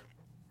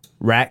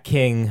 Rat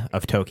King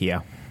of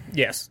Tokyo.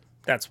 Yes,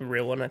 that's a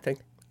real one. I think.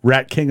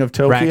 Rat King of Rat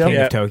Tokyo. King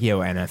Yeah. of Tokyo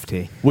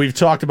NFT. We've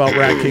talked about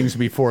Rat Kings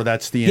before.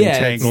 That's the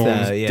entangled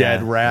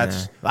dead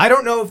rats. yeah. I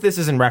don't know if this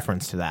is in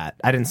reference to that.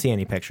 I didn't see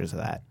any pictures of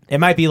that. It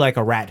might be like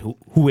a rat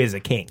who is a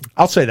king,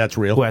 I'll say that's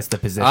real. who has the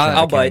position. I'll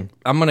of a king. bite.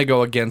 I'm gonna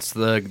go against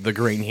the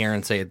grain here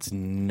and say it's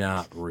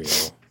not real.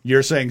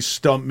 You're saying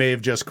Stump may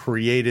have just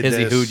created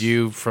Izzy this. hooed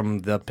you from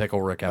the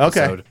Pickle Rick Okay.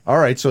 episode. All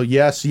right. So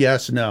yes,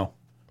 no.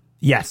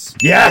 Yes.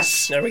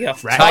 Yes. There we go.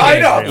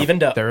 Tied up.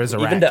 Evened up. There is a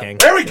Evened rat up. king.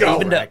 There we go.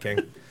 Evened up. Rat king.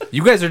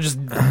 You guys are just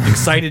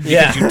excited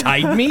because Yeah. you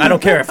tied me? I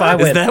don't care if I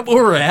Is win. that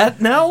where we're at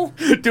now?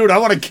 Dude, I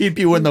want to keep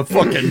you in the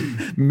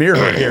fucking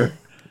mirror here.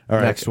 All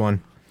right. Next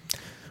one.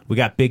 We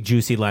got Big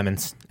Juicy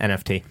Lemons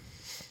NFT.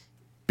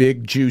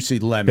 Big juicy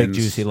lemons. Big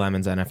Juicy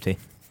Lemons NFT.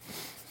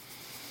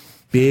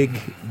 Big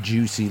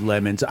juicy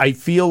lemons. I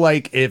feel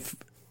like if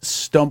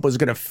Stump was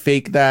going to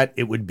fake that,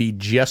 it would be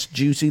just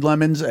juicy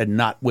lemons and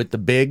not with the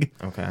big.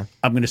 Okay.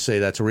 I'm going to say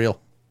that's real.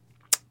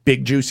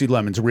 Big juicy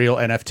lemons, real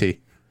NFT.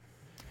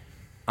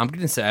 I'm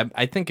going to say,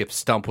 I think if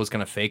Stump was going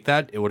to fake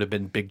that, it would have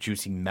been big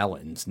juicy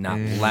melons, not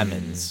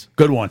lemons.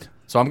 Good one.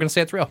 So I'm going to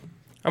say it's real.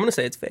 I'm gonna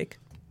say it's fake.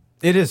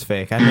 It is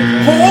fake. I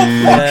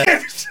know.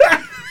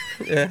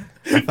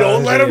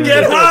 Don't let him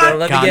get Don't hot.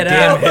 let God me get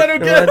damn out. it. Let him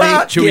get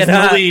hot. Chewy's in the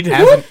hot.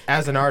 lead.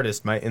 As an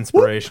artist, my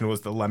inspiration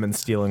was the lemon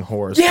stealing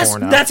whores. Yes,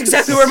 porno. that's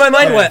exactly where my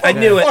mind went. I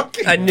knew it.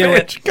 I knew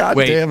it. God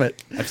Wait. damn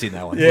it. I've seen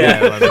that one.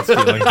 Yeah, lemon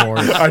stealing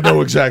whores. I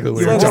know exactly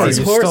what you're These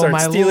talking about. whores stole aren't my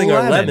stealing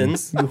our lemon.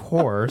 lemons. You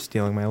whore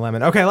stealing my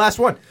lemon. Okay, last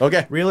one.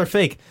 Okay. Real or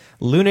fake?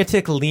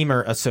 Lunatic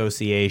Lemur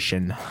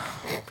Association.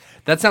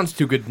 That sounds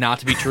too good not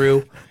to be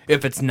true.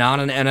 If it's not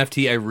an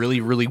NFT, I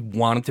really, really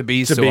want it to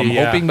be. So be, I'm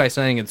yeah. hoping by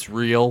saying it's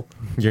real.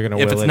 You're gonna.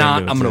 If will it's it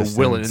not, into I'm going to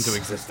will it existence. into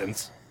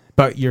existence.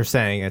 But you're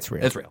saying it's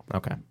real. It's real.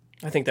 Okay.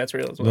 I think that's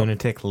real as well.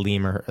 Lunatic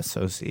Lemur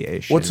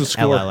Association. What's the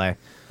score? LLA.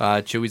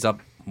 Chewy's up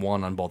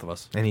 1 on both of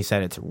us. And he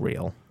said it's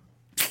real.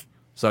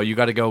 So you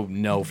got to go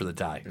no for the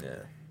tie.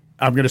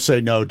 I'm going to say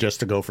no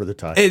just to go for the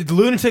tie.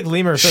 Lunatic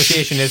Lemur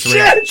Association is real.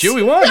 Shit!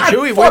 Chewy won.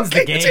 Chewy wins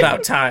the game. It's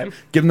about time.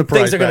 Give him the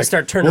prize Things are bag. gonna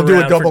start turning We'll do a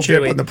around for double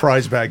dip Chewy. on the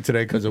prize bag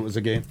today because it was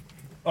a game.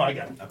 Oh, I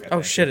got it. Okay.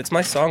 Oh shit! It's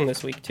my song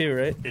this week too,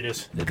 right? It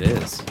is. It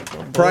is.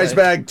 Prize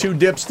bag, 2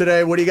 dips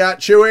today. What do you got,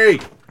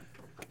 Chewy?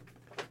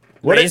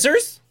 What is-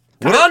 Razors?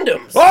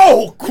 Condoms.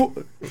 Oh!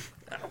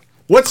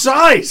 What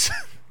size?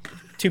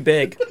 Too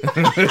big.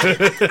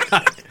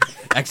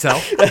 XL.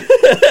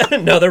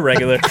 No, they're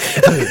regular.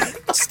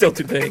 Still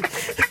too big.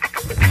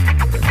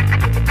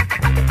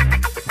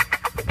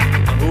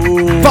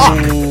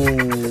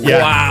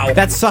 Yeah. Wow.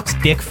 That sucks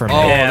dick for me.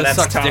 Oh, Yeah, this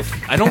that's sucks tough.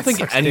 dick. I don't think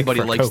sucks dick anybody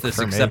for likes Coke this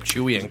for me. except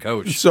Chewy and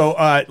Coach. So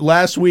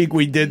last week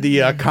we did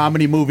the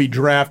comedy movie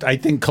draft. I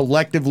think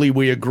collectively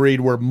we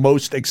agreed we're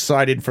most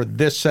excited for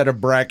this set of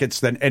brackets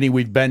than any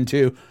we've been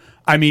to.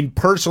 I mean,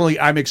 personally,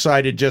 I'm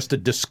excited just to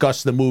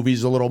discuss the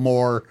movies a little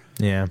more.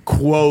 Yeah.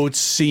 Quotes,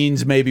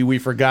 scenes maybe we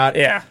forgot.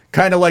 Yeah.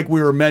 Kind of like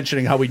we were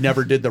mentioning how we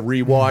never did the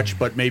rewatch,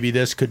 but maybe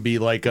this could be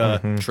like a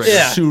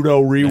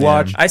pseudo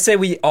rewatch. I say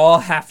we all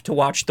have to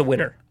watch The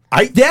Winner.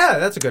 Yeah,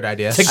 that's a good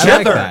idea. Together. I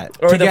like that.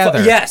 Or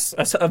Together. yes.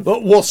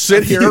 We'll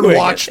sit here and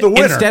watch The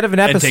Winner. Instead of an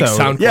And take episode.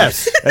 sound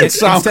Yes. And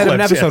sound Instead of an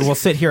clips, episode, yes. we'll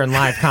sit here and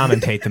live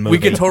commentate the movie.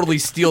 We could totally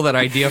steal that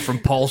idea from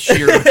Paul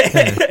Shearer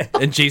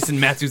and Jason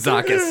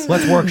Matsuzakis.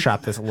 Let's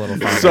workshop this a little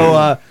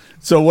further.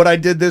 So what I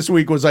did this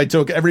week was I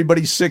took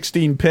everybody's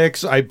 16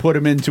 picks, I put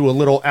them into a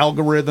little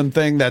algorithm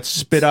thing that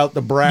spit out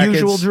the brackets.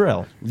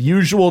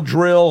 Usual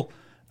drill.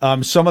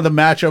 Some of the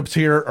matchups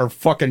here are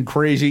fucking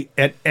crazy.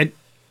 And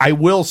I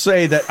will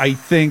say that I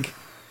think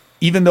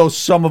even though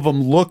some of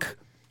them look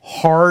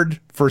hard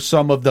for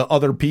some of the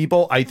other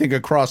people, I think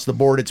across the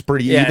board it's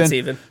pretty even. It's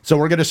even. So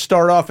we're going to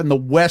start off in the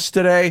West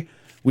today.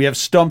 We have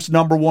Stump's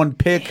number one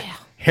pick. Yeah.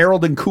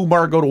 Harold and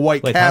Kumar go to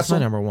White Wait, that's Castle.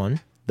 my number one.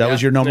 That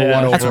was your number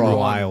one That's overall.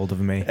 wild of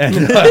me. And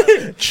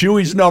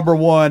Chewy's number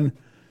one,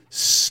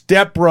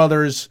 Step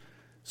Brothers.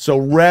 So,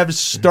 Revs,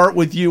 start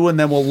with you, and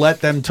then we'll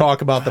let them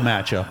talk about the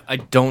matchup. I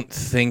don't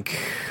think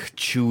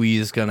Chewy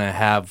is going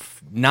to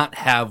not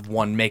have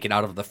one make it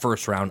out of the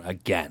first round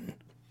again.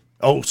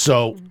 Oh,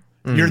 so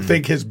you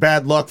think his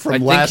bad luck from I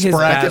last think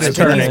bracket is he's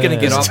going to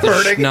get is off the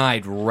turning?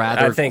 schneid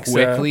rather I think so.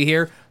 quickly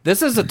here.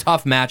 This is a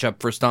tough matchup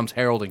for Stump's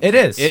heralding. It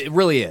is. It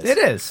really is. It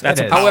is. That's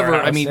It a is. However,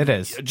 powerhouse. I mean, It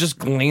is. just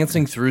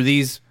glancing through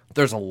these,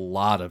 there's a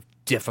lot of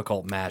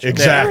difficult matchups.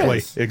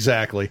 Exactly.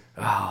 Exactly.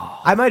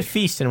 I might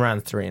feast in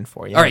round 3 and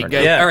 4. You All right, never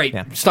know. Yeah. all right.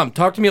 Yeah. Stump,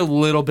 talk to me a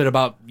little bit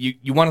about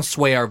you want to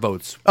sway our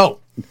votes. Oh,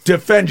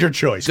 defend your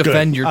choice.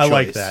 Defend Good. your I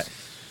like choice. that.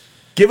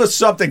 Give us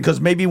something, because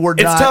maybe we're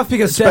It's not. tough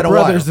because it's been Step a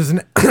while. Brothers is an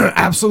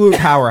absolute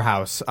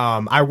powerhouse.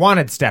 I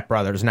wanted Step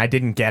Brothers, and I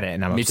didn't get it,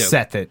 and I'm Me too.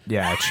 upset that,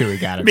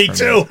 Chewy got it. Me from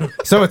too.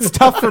 So it's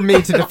tough for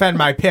me to defend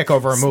my pick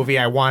over a movie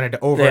I wanted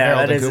over Yeah, Harold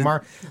that and is-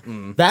 Kumar.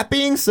 That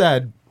being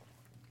said,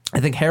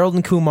 I think Harold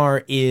and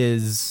Kumar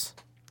is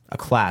a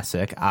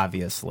classic,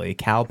 obviously.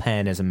 Cal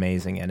Penn is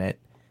amazing in it.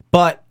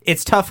 But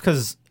it's tough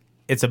because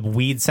it's a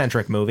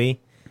weed-centric movie,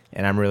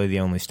 and I'm really the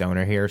only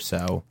stoner here,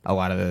 so a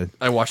lot of the...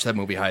 I watched that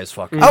movie high as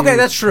fuck. Okay,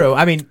 that's true.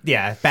 I mean,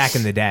 yeah, back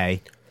in the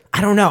day. I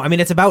don't know. I mean,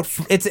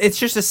 it's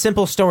just a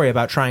simple story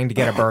about trying to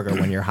get a burger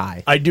when you're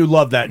high. I do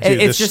love that, too.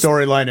 It's The just-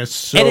 storyline is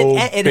so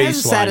And it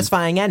has a baseline.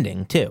 satisfying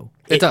ending, too.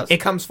 It does. It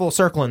comes full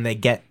circle and they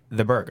get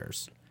the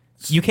burgers.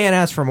 You can't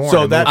ask for more.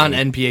 So in a that- movie.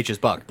 On NPH's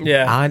Buck.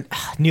 Yeah.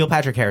 Neil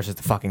Patrick Harris is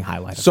the fucking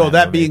highlight of So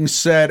that movie. being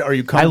said, are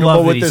you I comfortable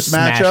love that with he's this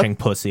matchup? smashing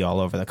pussy all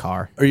over the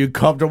car. Are you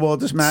comfortable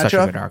with this Such a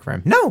matchup? good arc for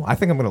him. No, I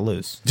think I'm going to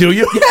lose. Do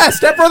you? Yeah,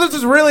 Step Brothers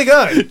is really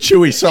good.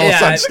 Chewy, sell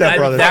us on Step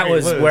Brothers. that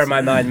was Lose. where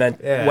my mind went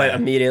Yeah.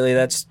 immediately.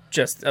 That's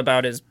just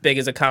about as big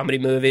as a comedy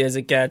movie as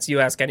it gets. You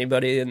ask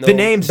anybody, and The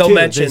names, they'll too,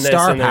 mention the this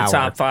star in their power.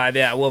 top 5.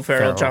 Yeah, Will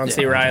Ferrell, John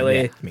C. Reilly.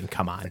 Yeah, I mean,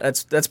 come on.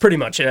 That's pretty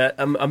much it.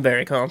 I'm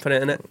very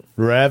confident in it.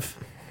 Rev?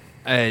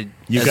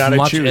 You gotta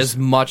choose. As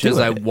much as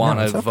I it. want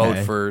No, to it's vote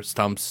okay. for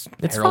Stump's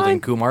It's Harold fine.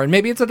 and Kumar, and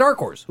maybe it's a dark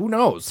horse. Who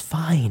knows?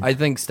 Fine. I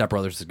think Step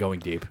Brothers is going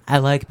deep. I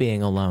like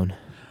being alone.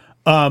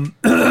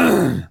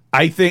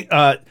 I think,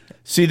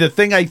 see, the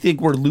thing I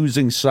think we're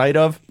losing sight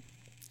of,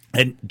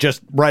 and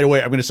just right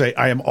away, I'm going to say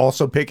I am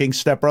also picking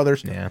Step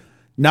Brothers. Yeah.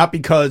 Not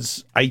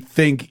because I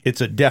think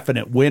it's a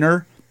definite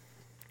winner,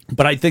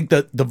 but I think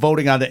that the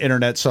voting on the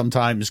internet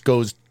sometimes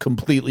goes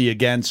completely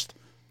against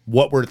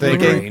what we're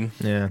thinking. Agreed.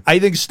 Yeah. I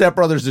think Step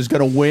Brothers is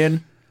going to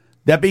win.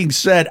 That being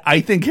said, I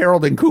think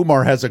Harold and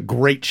Kumar has a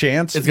great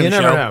chance. It's going to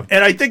You never show. know.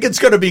 And I think it's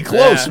going to be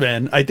close, Yeah.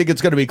 man. I think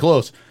it's going to be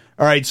close.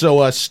 All right,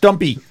 so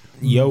Stumpy,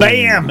 Yo.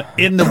 bam,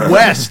 in the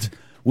West.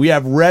 We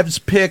have Rev's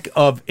pick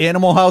of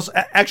Animal House.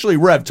 Actually,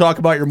 Rev, talk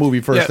about your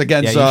movie first Yeah.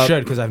 against Yeah, you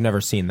should, because I've never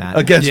seen that.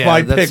 against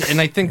my that's- pick.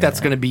 and I think that's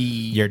going to be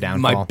Your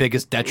my downfall.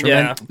 biggest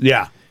detriment.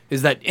 Yeah.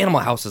 Is that Animal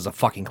House is a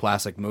fucking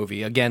classic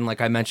movie. Again,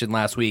 like I mentioned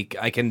last week,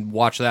 I can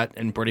watch that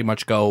and pretty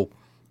much go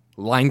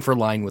line for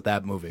line with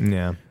that movie.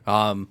 Yeah.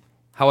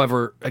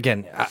 However,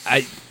 again,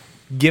 I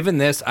given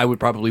this, I would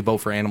probably vote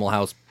for Animal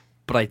House,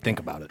 but I'd think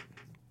about it.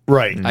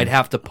 Right. I'd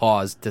have to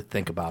pause to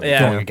think about it.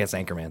 Yeah. Going against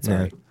Anchorman,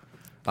 sorry.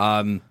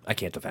 I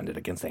can't defend it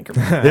against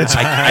Anchorman. It's-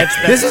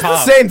 This is the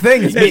tough. same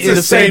thing. It's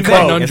the same thing.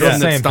 conundrum It's the that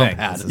same Stump thing.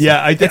 has.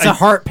 yeah, It's a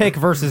heart pick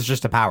versus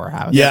just a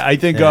powerhouse. Yeah, I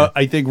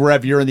think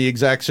Rev, you're in the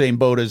exact same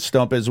boat as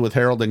Stump is with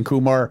Harold and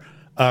Kumar.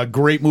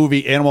 Great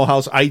movie, Animal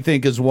House. I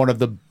think is one of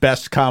the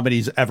best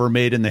comedies ever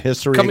made in the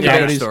history Coming of of age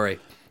comedies. story.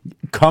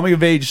 Coming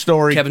of age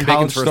story. Kevin college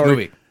Bacon's first story.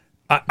 movie.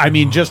 I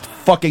mean, just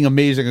fucking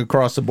amazing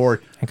across the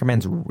board.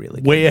 Anchorman's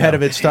really good. Way ahead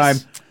of its time.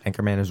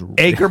 Anchorman is really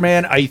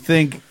Anchorman, I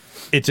think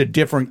it's a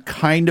different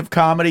kind of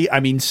comedy. I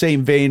mean,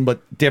 same vein,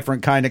 but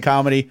different kind of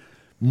comedy.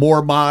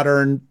 More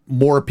modern,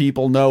 more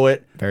people know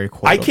it. Very I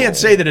quotable. can't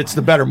say that it's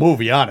the better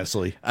movie,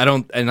 honestly. I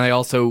don't, and I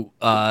also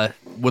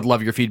would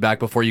love your feedback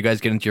before you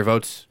guys get into your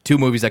votes. 2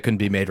 movies that couldn't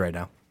be made right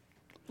now.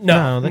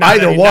 No,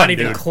 either one, not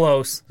even dude.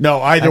 close.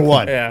 No, either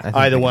one. Yeah.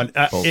 Either one.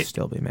 Both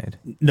still be made.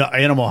 No,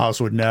 Animal House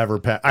would never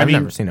pass. I've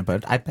never seen it,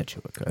 but I bet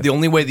you it could. The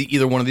only way that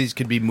either one of these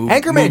could be Anchorman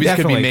movies could be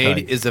definitely made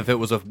could. is if it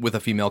was with a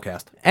female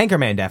cast.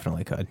 Anchorman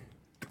definitely could.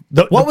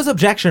 What was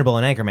objectionable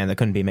in Anchorman that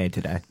couldn't be made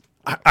today?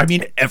 I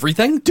mean,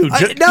 Everything? dude,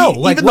 no,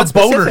 like, even what the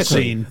boner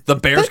specifically? scene. The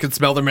bears could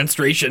smell their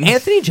menstruation.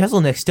 Anthony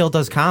Jeselnik still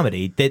does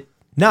comedy.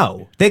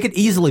 They could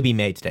easily be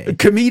made today.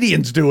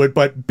 Comedians do it,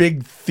 but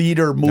big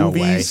theater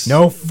movies.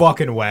 No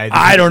fucking way. They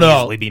I could don't know.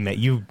 Easily be made.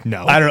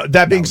 I don't know.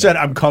 That being said,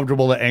 I'm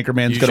comfortable that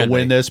Anchorman's You going should to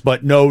win be. this,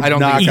 but no I don't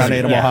knock think on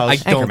Animal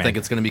House. I don't Anchorman. think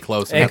it's going to be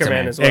close.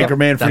 Anchorman as well.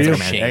 Anchorman for That's you? a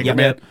shame. Anchorman.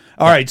 Yep.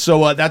 All right,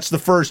 so that's the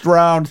first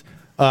round.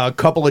 A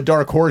couple of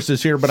dark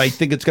horses here, but I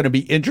think it's going to be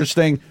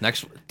interesting.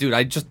 Next, dude,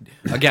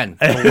 again,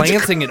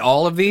 glancing at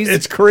all of these,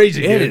 It's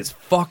crazy, It dude. is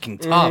fucking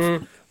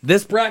tough.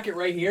 This bracket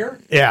right here,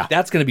 Yeah.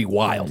 that's going to be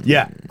wild.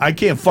 Yeah, I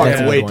can't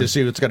fucking Yeah. wait to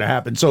see what's going to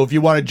happen. So if you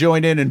want to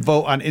join in and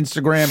vote on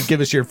Instagram,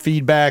 give us your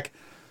feedback,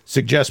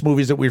 suggest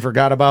movies that we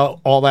forgot about,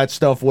 all that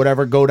stuff,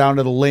 whatever, go down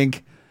to the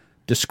link,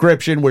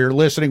 description, where you're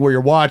listening, where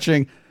you're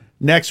watching.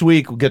 Next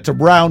week, we'll get to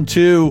round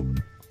 2,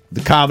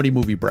 the comedy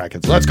movie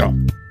brackets. Let's go.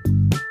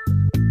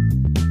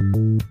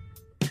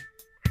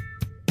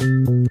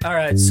 All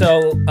right,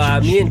 so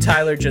me and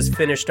Tyler just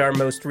finished our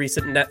most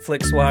recent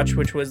Netflix watch,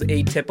 which was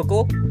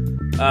Atypical.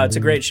 It's a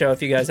great show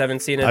if you guys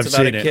haven't seen it. It's I've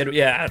about seen a it. kid.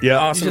 Yeah, Yeah.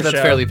 awesome So that's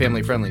show. fairly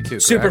family friendly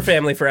too. Super correct?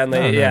 family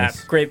friendly. Yeah,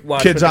 nice. great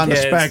watch. Kids with the on the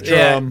kids.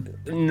 spectrum.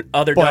 Yeah.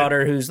 Other But-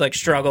 daughter who's like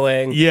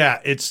struggling. Yeah,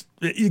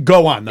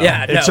 go on, though.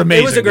 Yeah, It's no,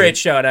 amazing. it was a great dude.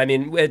 show. And I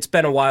mean, it's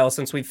been a while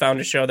since we found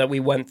a show that we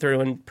went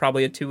through in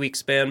probably a 2-week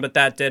span, but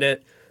that did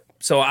it.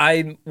 So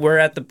we're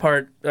at the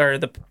part, or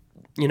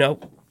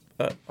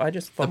I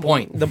just The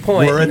point. The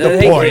point. We're at the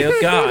Thank point.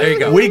 you. God, there you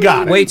go. We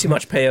got it. Way too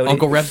much peyote.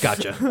 Uncle Rev's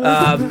got you.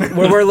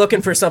 We're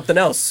looking for something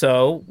else.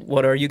 So,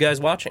 what are you guys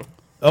watching?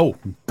 Oh,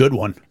 good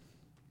one.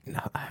 No,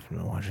 I haven't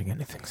been watching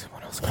anything.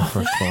 Someone else go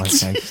first. I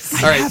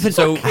think. All right,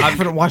 so I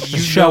haven't watched a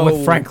you show know-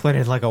 with Franklin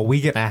in like a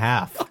week and a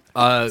half.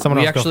 Someone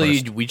we else go actually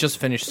first. we just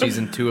finished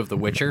season 2 of The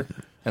Witcher,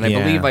 and I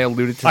Yeah. believe I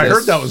alluded to I this.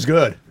 heard that was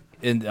good.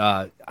 And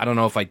I don't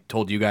know if I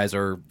told you guys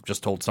or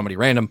just told somebody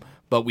random,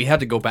 but we had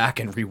to go back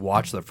and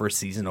rewatch the first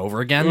season over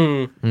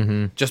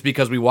again, just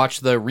because we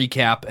watched the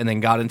recap and then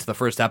got into the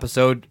first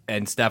episode,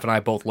 and Steph and I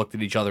both looked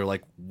at each other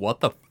like, "What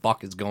the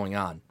fuck is going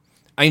on?"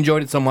 I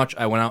enjoyed it so much,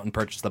 I went out and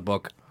purchased the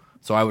book,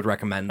 so I would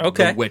recommend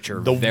Okay. The Witcher.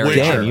 The very Witcher.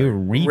 Damn, much. you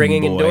reading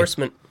Ringing boy.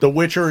 endorsement. The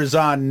Witcher is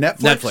on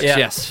Netflix. Netflix, Yeah.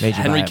 yes. Made you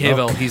Henry buy a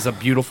Cavill, book. he's a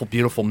beautiful,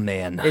 beautiful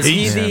man. Is he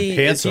He's the? Is he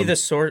handsome. the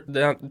sort?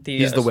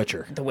 He's the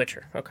Witcher. The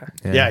Witcher. Okay.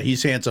 Yeah,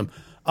 he's handsome.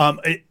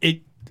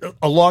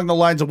 Along the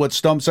lines of what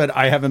Stump said,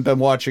 I haven't been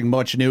watching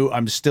much new.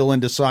 I'm still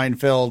into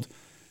Seinfeld,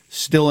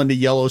 still into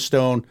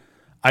Yellowstone.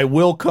 I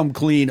will come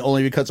clean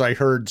only because I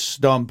heard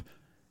Stump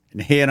and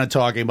Hannah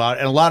talking about it,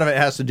 and a lot of it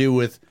has to do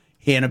with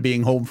Hannah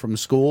being home from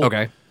school.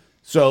 Okay.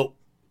 So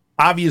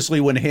obviously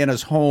when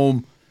Hannah's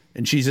home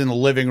and she's in the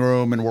living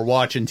room and we're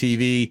watching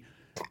TV,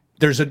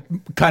 there's a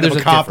kind There's of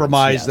a a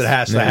compromise difference, that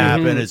has to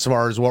happen as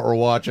far as what we're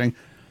watching.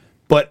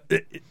 But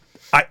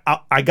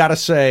I got to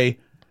say,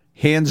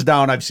 hands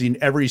down, I've seen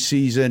every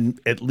season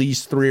at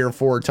least 3 or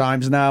 4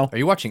 times now. Are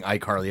you watching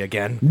iCarly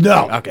again?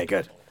 No. Okay,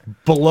 good.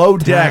 Below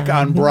Deck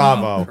on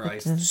Bravo.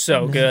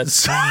 So good.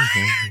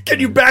 Can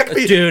you back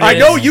me? Dude, I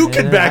know it's- you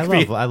can back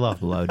me. I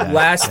love Below Deck.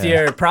 Last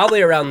year,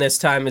 probably around this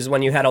time, is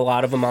when you had a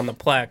lot of them on the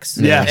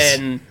Plex. Yes.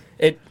 And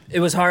it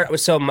was hard.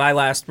 So my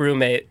last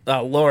roommate,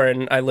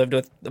 Lauren, I lived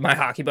with my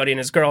hockey buddy and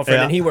his girlfriend,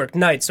 Yeah. and he worked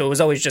nights, so it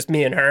was always just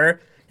me and her.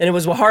 And it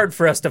was hard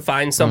for us to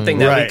find something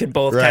that we Right, could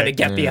both right. kind of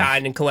get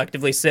behind and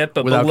collectively sit.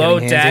 But Without Below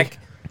getting handsy? Deck,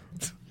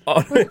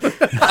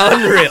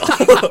 unreal.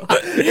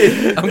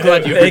 I'm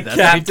glad you heard It that.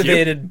 Thank you.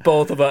 captivated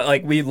both of us.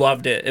 Like, we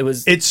loved it.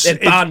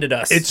 It bonded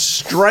us. It's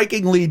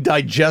strikingly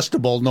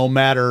digestible, no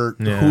matter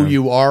who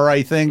you are.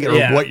 I think, or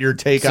Yeah. what your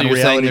take So on you're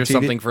saying reality there's TV.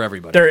 something for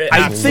everybody.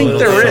 I think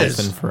there is.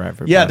 Something for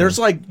everybody. Yeah, there's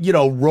like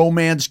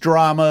romance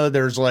drama.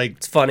 There's like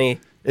It's funny.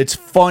 it's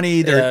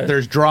funny. Yeah.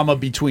 There's drama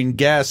between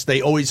guests.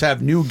 They always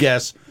have new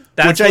guests,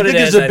 That's which I what it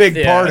think is is. a big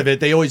Yeah. part of it.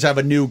 They always have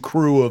a new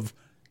crew of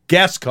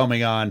guests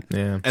coming on.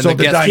 Yeah. And so the,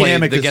 the guests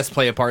dynamic play, is the guests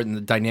play a part in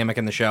the dynamic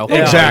in the show.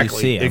 Yeah. exactly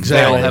You see 'em.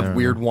 They all exactly. have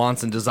weird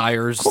wants and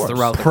desires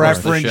throughout the course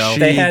of the Preference show. sheet.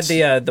 They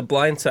had the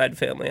Blindside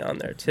family on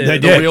there too. They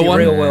The did. real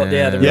one?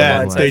 yeah, the real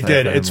Yeah, Blindside they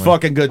family. did. It's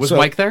fucking good. Was So-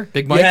 Mike there?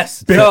 Big Mike?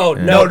 Yes. Big- No,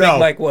 no. Big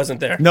Mike wasn't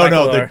there. No,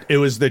 Michael no, Orr. it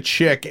was the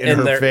chick and And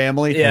her their-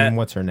 family. yeah. And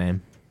what's her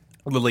name?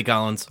 Lily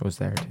Collins. Was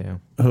there too?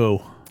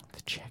 Who?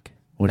 The chick.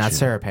 What Not chick?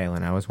 Sarah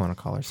Palin. I always want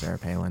to call her Sarah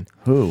Palin.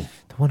 Who?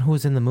 The one who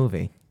was in the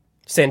movie.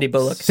 Sandy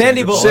Bullock.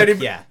 Sandy Bullock.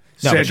 Sandy- Yeah.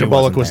 No, but Sandra she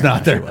Bullock was wasn't not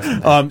No, there. she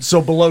wasn't there.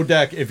 So Below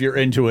Deck, if you're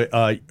into it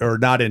or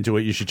not into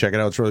it, you should check it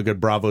out. It's really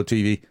good. Bravo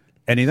TV.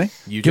 Anything?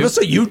 YouTube? Give us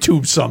a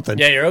YouTube something.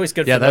 Yeah, you're always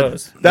good Yeah, for that-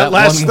 those. that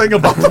last one- thing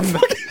about the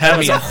fucking Had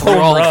me a home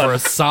enthralled run. for a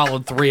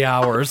solid 3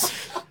 hours.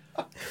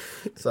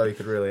 That's all you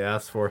could really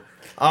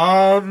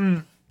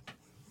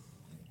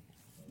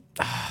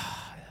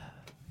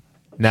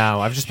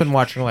No, I've just been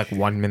watching like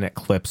 1 minute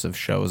clips of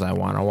shows I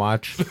want to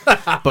watch,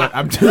 but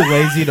I'm too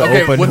lazy to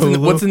open Hulu.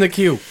 What's in the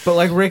queue? But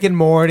like Rick and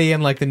Morty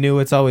and like the new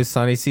It's Always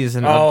Sunny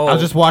season, Oh, I'll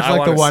just watch I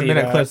like the wanna 1 see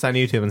minute that. clips on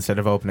YouTube instead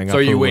of opening up So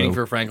are you Hulu. waiting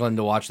for Franklin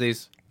to watch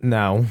these?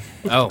 No.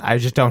 Oh. I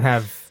just don't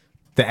have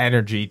the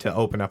energy to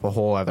open up a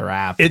whole other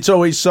app. It's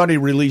Always Sunny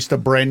released a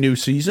brand new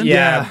season.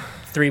 Yeah.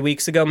 3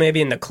 weeks ago,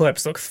 maybe, and the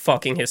clips look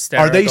fucking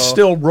hysterical. Are they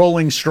still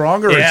rolling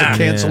strong, or Yeah. is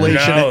a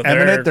cancellation No,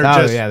 imminent? They're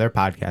Oh just yeah, their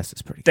podcast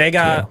is pretty. They good,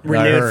 got too.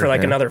 renewed heard, for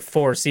like yeah. another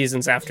 4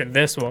 seasons after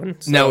this one.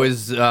 So. Now,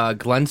 is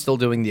Glenn still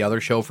doing the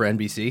other show for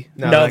NBC?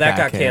 No, that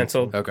got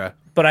canceled. Okay.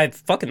 But I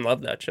fucking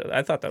love that show.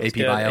 I thought that was AP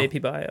good. Bio. AP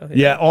Bio.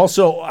 Yeah.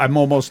 Also, I'm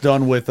almost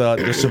done with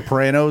The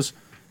Sopranos,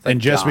 and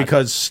just God.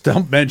 because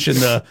Stump mentioned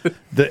the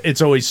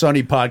It's Always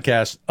Sunny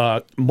podcast,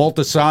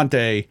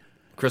 Moltisanti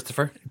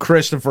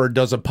Christopher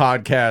does a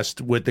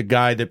podcast with the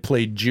guy that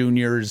played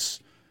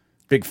Junior's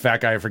big fat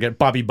guy. I forget,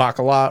 Bobby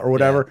Bacala or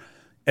whatever. Yeah.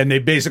 And they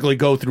basically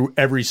go through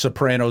every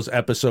Sopranos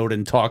episode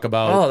and talk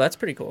about. Oh, that's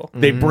pretty cool.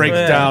 They break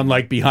down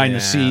like behind the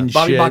scenes.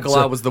 Bobby shit. Bacala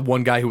So- was the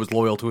one guy who was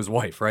loyal to his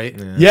wife, right?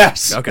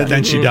 Yes. Okay. And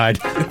then she died.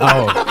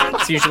 Oh,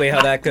 That's usually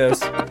how that goes.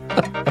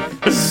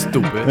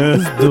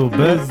 Stupid.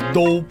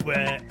 Dope.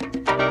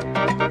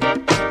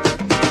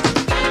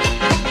 All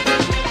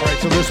right,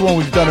 so this one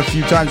we've done a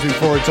few times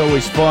before. It's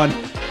always fun.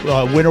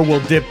 Winner will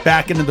dip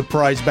back into the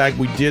prize bag.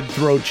 We did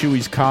throw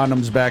Chewy's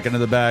condoms back into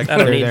the bag. I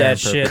don't They're need there that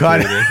for shit.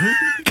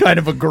 kind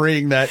of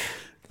agreeing that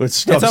with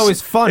stuff. it's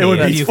always funny. It would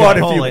if be you fun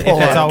can if you pull it. pull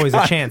If it's out. always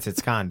a chance,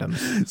 it's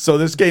condoms. So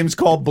this game's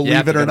called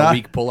Believe It or Not. A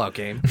weak pullout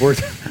game.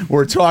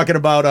 We're talking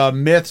about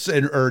myths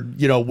or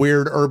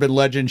weird urban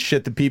legend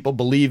shit that people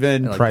believe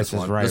in. like Price this is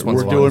one. Right. This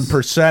one's We're fun. doing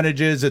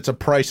percentages. It's a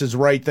Price is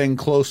Right thing,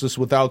 closest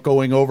without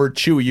going over.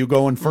 Chewy, you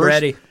going first?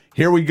 Ready.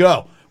 Here we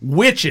go.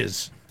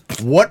 Witches.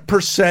 What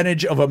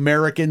percentage of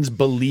Americans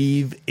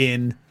believe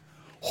in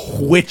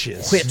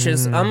witches?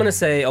 Witches. I'm going to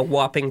say a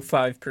whopping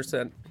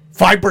 5%.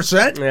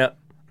 5%? Yeah.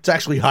 It's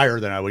actually higher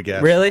than I would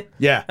guess. Really?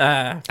 Yeah.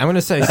 I'm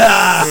gonna say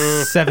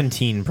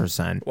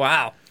 17%.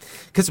 Wow.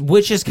 Because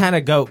witches kind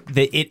of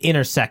it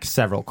intersects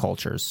several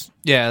cultures.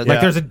 Yeah. Yeah.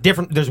 Like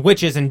there's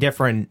witches in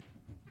different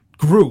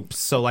groups,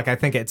 so like I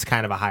think it's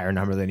kind of a higher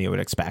number than you would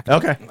expect.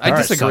 Okay. I All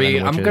right. disagree.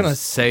 Southern I'm witches. gonna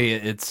say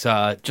it's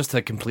just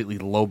to completely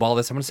lowball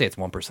this. I'm gonna say it's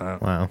 1%.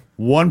 Wow.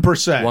 1%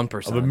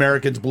 1%. of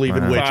Americans believe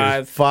in witches.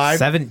 Five. 5.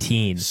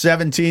 17.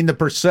 17. The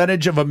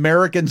percentage of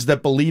Americans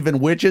that believe in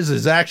witches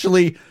is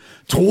actually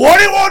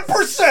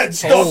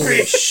 21%.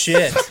 Holy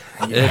shit.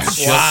 It's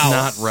just Wow.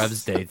 not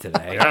Rev's Day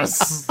today.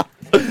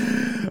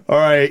 All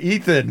right,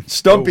 Ethan,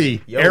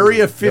 Stumpy,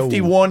 Area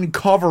 51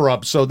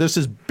 cover-up. So this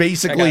is I got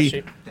basically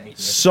you.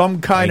 some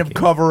kind Thank of you.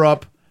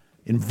 cover-up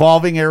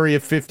involving Area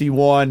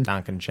 51.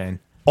 Donkin Chain.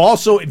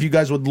 Also, if you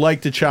guys would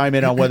like to chime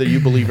in on whether you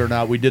believe it or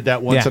not, we did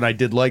that once, Yeah. and I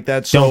did like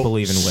that. So, Don't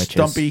believe in witches.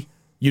 Stumpy,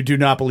 you do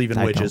not believe in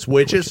I witches. don't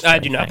believe Witches? I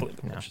do not believe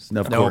in witches.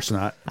 No, of course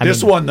not. I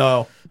This mean- one,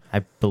 though, I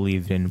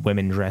believed in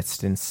women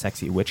dressed in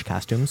sexy witch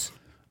costumes.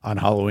 on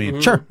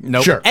Halloween. Sure.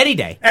 Nope. Sure. Any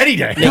day. Any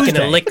day. Making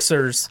Tuesday.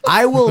 elixirs.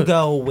 I will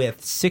go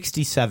with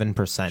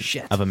 67%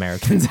 Shit. of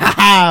Americans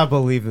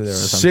believe that there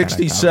was some kind of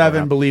 67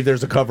 cover-up. believe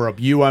there's a cover-up.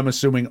 You, I'm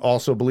assuming,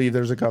 also believe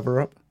there's a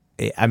cover-up?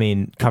 I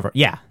mean,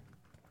 yeah.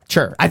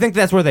 Sure. I think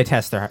that's where they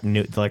test their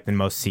the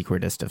most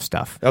secretest of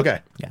stuff.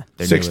 Okay. Yeah.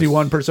 their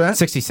 61%?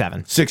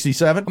 67.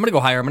 67? I'm gonna go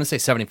higher. I'm gonna say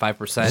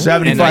 75%.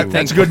 75. And I think,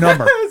 That's a good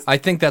number. I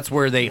think that's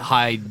where they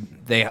hide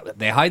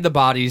the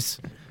bodies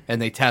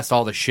and they test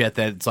all the shit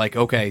that it's like,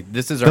 okay,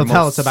 this is our They'll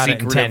tell most us about it in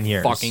secretive 10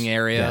 years. fucking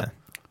area.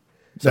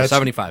 So That's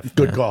 75.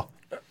 Good call.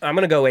 I'm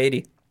going to go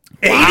 80.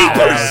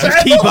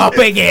 80%? Keep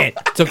upping it.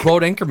 To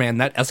quote Anchorman,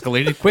 that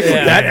escalated quickly.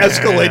 Yeah. That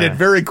escalated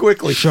very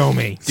quickly. Show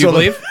me. Do you So the-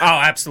 believe? Oh,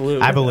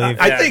 absolutely. I believe.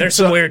 I Yeah, think there's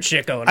so- some weird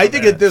shit going on. I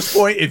think there. at this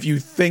point, if you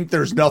think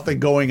there's nothing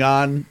going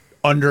on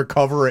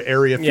undercover at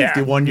Area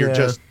 51, you're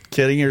just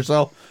kidding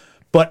yourself.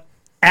 But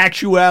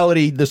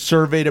actuality, the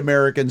surveyed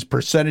Americans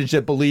percentage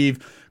that believe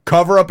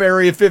cover up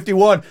Area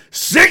 51,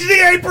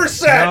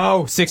 68%.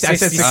 No, 60. I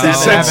said 67. You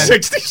said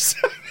 67.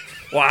 67.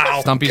 Wow.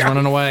 Stumpy's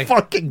running away.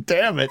 Fucking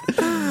damn it.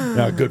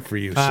 No, good for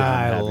you, son.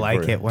 I Happy like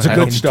for you. it when It's a I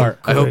good can start.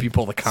 I hope you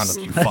pull the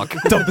condom, you fuck.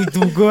 Don't be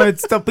too good.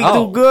 Stop being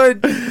Oh. too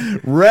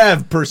good.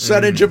 Rev,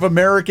 percentage of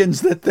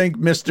Americans that think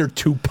Mr.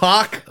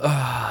 Tupac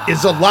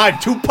is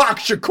alive. Tupac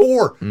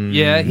Shakur.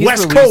 Yeah,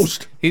 West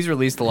Coast. He's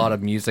released a lot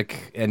of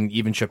music, and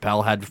even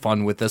Chappelle had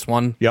fun with this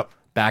one. Yep.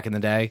 Back in the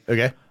day.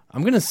 Okay.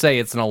 I'm gonna say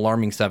it's an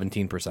alarming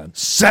 17%.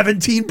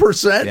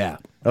 17%? Yeah.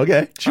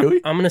 Okay. Chewy?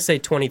 I'm going to say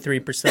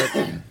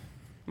 23%.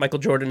 Michael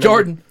Jordan.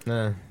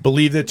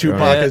 Believe that Tupac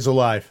Yeah. is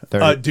alive.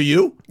 30. Do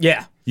you?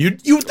 Yeah. You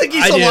think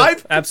he's I do.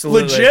 alive?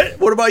 Absolutely. Legit?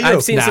 What about you?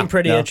 I've seen No. some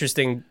pretty No.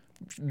 interesting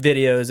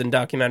videos and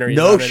documentaries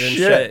No on it and shit.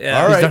 shit. Yeah.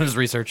 All He's right. done his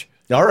research.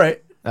 All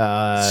right.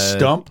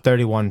 Stump.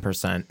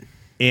 31%.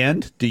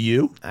 And do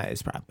you?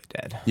 He's probably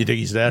dead. You think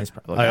he's dead? He's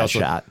probably got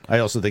shot. I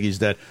also think he's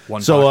dead.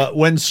 One So buck.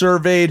 when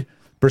surveyed,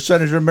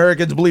 percentage of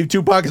Americans believe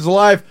Tupac is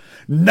alive.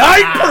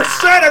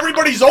 9%.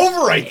 Everybody's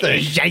over, I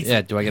think.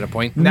 Yeah, do I get a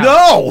point?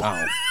 No.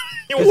 Oh.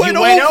 You went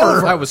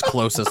over. I was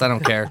closest. I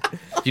don't care.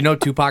 Do you know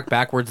Tupac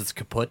backwards is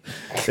kaput?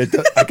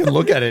 I can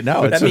look at it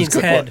now. It That says means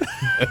kaput.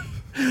 head.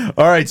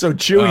 All right, so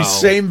Chewy,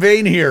 same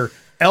vein here.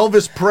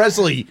 Elvis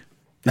Presley,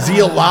 is he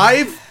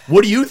alive?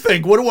 What do you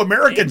think? What do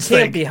Americans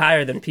Can't think? be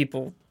higher than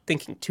people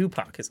thinking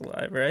Tupac is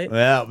alive, right?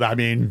 Well, I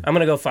mean, I'm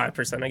gonna go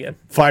 5% again.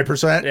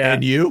 5%, Yeah.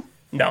 and you?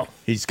 No.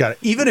 He's got.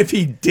 Even if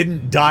he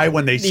didn't die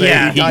when they say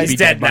Yeah, he died, he's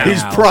dead now.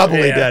 he's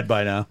probably Yeah. dead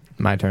by now.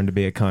 My turn to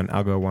be a cunt.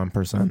 I'll go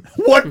 1%.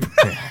 What?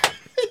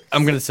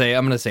 I'm gonna say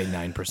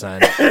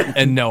 9%.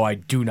 And no, I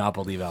do not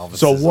believe Elvis.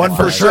 So is 1%,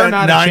 alive. Sure,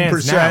 not a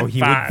chance 9%. now.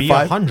 He would be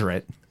Five.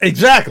 100.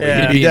 Exactly. Yeah.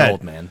 He'd He'd be be an dead.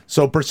 old man.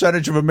 So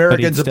percentage of But he'd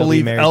Americans that still be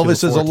believe married Elvis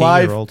to a is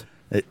alive. 14-year-old.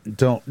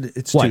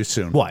 It's What? too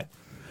soon. What?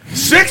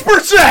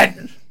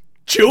 6%.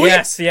 Chewy.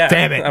 Yes, yeah.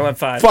 Damn it. I went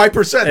 5.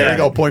 5%. There Yeah. you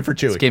go. Point for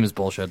Chewy. This game is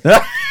bullshit.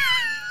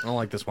 I don't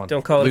like this one.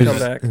 Don't call it a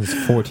comeback. His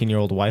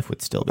 14-year-old wife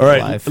would still be All right.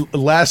 alive.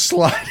 Last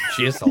slide.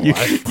 She is still You,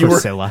 alive. you were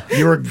Priscilla.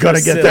 you were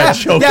gonna get that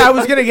joke. Yeah, I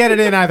was gonna get it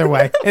in either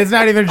way. It's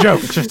not even a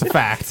joke. It's just a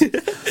fact.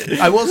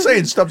 I will say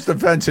in Stubbs'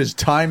 defense, his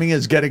timing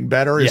is getting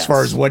better as Yes.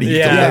 far as when he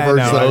Yeah,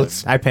 delivers no,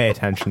 those. I pay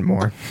attention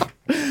more.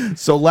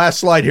 So last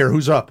slide here.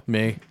 Who's up?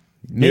 Me.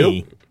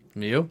 Me.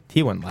 You?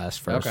 He went last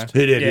first. Okay.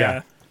 He did. Yeah.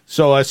 Yeah.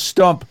 So a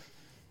stump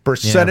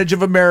percentage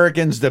of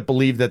Americans that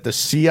believe that the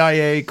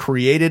CIA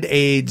created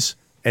AIDS,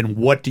 and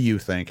what do you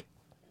think?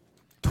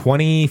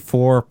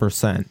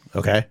 24%.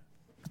 Okay.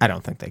 I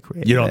don't think they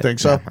created You don't it. think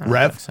so? No, I don't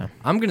Rev? think so.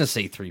 I'm gonna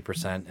say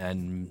 3%,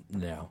 and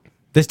no.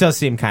 This does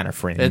seem kind of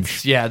fringe.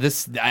 It's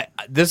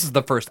this is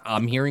the first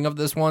I'm hearing of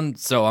this one,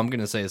 so I'm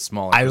gonna say a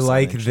smaller. I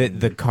like percentage. that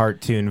the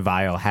cartoon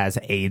vial has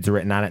AIDS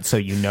written on it, so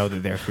you know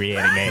that they're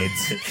creating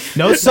AIDS.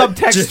 No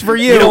subtext for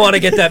you. You don't want to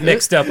get that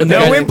mixed up with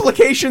no anything.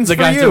 implications the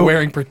for guys you. are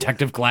wearing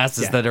protective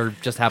glasses that are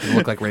just happen to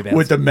look like Ray-Bans.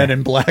 With the Men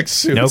in Black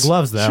suits. No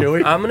gloves, though.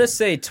 Chewy? I'm gonna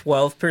say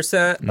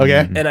 12%.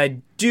 Okay. And I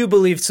do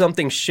believe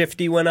something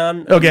shifty went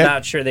on. Okay. I'm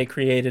not sure they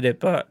created it,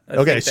 but I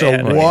Okay, think they so had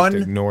it. one,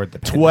 ignored the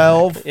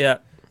 12, Yeah.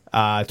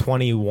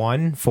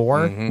 21,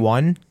 4,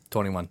 1,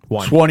 21.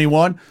 1,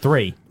 21.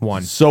 3,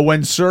 1. So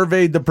when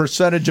surveyed the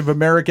percentage of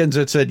Americans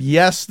that said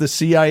yes, the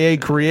CIA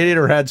created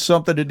or had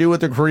something to do with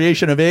the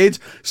creation of AIDS,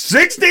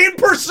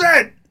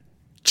 16%.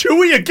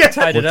 Chewy again.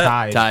 Tied it We're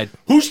up. Tied.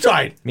 Who's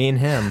tied? Me and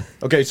him.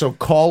 Okay, so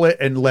call it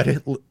and let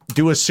it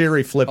do a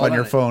Siri flip on on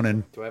your it. phone.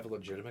 And Do I have a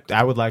legitimate?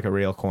 I would like a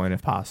real coin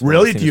if possible.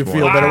 really, It do seems you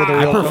feel more- better with a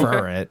I real coin?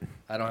 prefer it.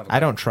 I don't have. I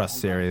don't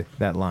trust Siri,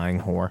 that lying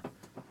whore.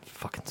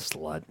 Fucking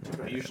slut.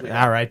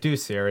 All right, do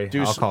Siri.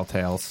 I'll s- call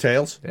Tails.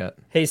 Tails? Yeah.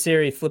 Hey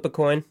Siri, flip a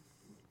coin.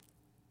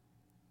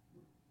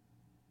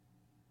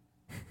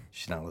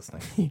 She's not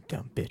listening. You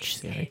dumb bitch,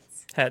 Siri.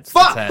 Heads.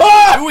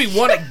 Do we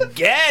won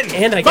again?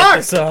 And I get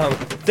the song.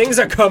 Things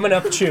are coming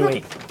up, Chewy.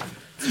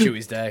 It's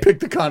Chewy's day. Pick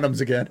the condoms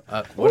again.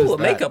 What is Ooh, a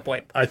that? makeup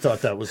wipe. I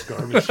thought that was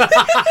garbage.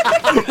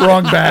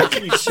 Wrong back.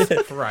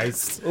 Shit.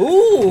 Christ.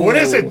 Ooh. What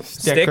is it?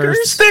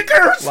 Stickers?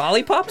 Stickers.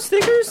 Lollipop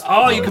stickers?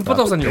 Oh, you can put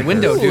those on your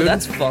window, Ooh, dude.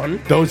 that's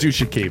fun. Those you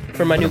should keep.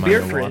 For my new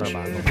beer Water fridge.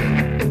 bottle.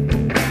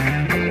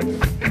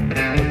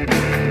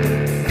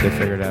 They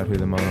figured out who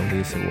the Mona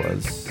Lisa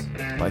was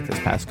like this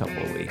past couple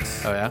of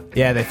weeks. Oh yeah.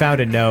 Yeah, they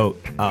found a note.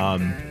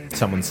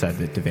 Someone said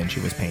that Da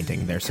Vinci was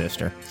painting their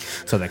sister,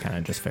 so they kind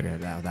of just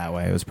figured it out that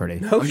way. It was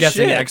pretty. Oh, I'm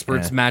guessing shit.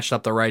 experts Yeah. matched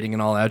up the writing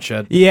and all that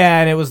shit. Yeah,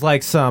 and it was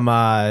like some.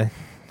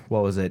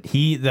 What was it?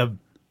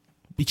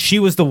 She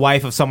was the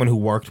wife of someone who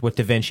worked with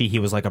Da Vinci. He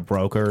was like a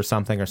broker or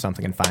something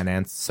in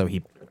finance, so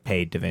he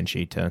paid Da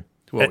Vinci to.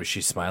 What was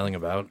she smiling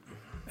about?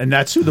 And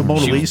that's who the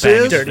Mona She was Lisa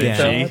banging is? Dirty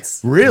Yeah.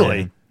 thoughts.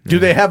 Really? Do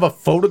they have a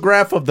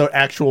photograph of the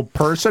actual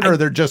person, or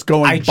they're just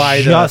going I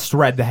by just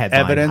read the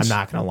headline. evidence? I'm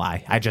not gonna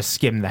lie. I just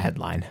skimmed the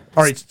headline.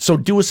 All right, so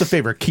do us a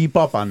favor. Keep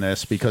up on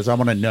this because I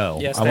want to know.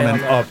 Yes, I want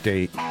stay an on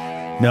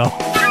update.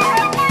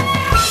 No.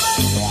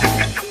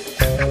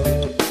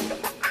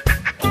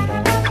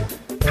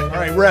 All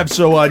right, Rev.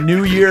 So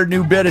new year,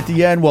 new bit at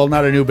the end. Well,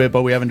 not a new bit,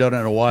 but we haven't done it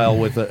in a while,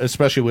 with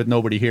especially with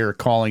nobody here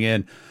calling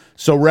in.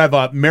 So,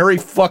 Rev, Mary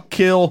Fuck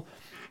Kill,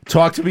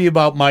 talk to me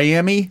about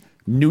Miami,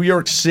 New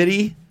York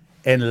City,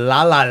 and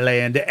La La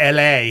Land,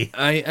 L.A.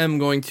 I am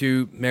going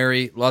to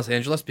marry Los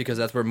Angeles because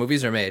that's where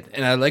movies are made,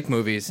 and I like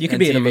movies. You could and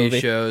be in a TV movie.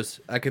 shows.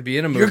 I could be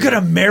in a movie. You're going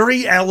to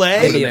marry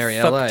L.A.? Maybe. Be a Mary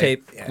fuck LA.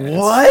 tape.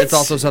 What? It's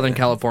also Southern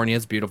California.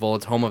 It's beautiful.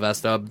 It's home of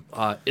S-Dub.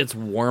 It's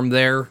warm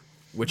there,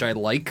 which I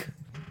like.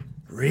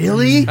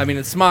 Really? I mean,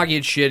 it's smoggy,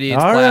 it's shitty,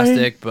 it's All right.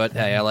 plastic, but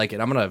hey, I like it.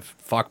 I'm gonna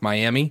fuck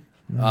Miami,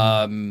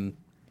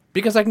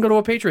 because I can go to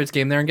a Patriots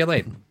game there and get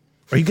laid.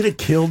 Are you going to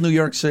kill New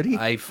York City?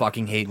 I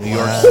fucking hate New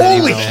York City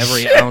Holy with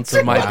every shit. ounce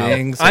of my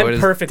being. So I'm it is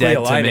perfectly dead to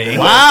aligned me. with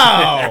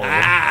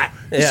Wow.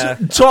 Yeah.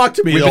 Talk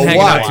to me, We've though. been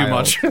hanging Why? out too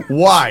much.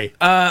 Why?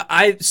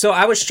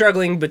 I was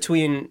struggling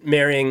between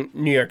marrying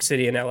New York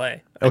City and LA.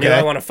 I knew Okay.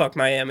 I want to fuck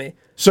Miami.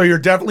 So you're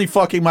definitely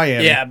fucking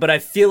Miami. Yeah, but I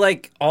feel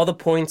like all the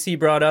points he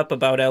brought up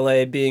about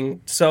LA being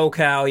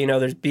SoCal,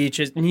 there's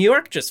beaches. New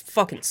York just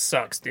fucking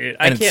sucks, dude.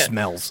 I And it can't.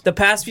 smells. The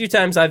past few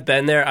times I've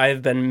been there, I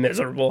have been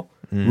miserable.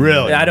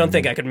 Really? I don't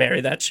think I could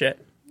marry that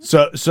shit.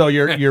 So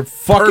you're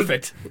fucking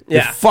Perfect. You're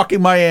Yeah.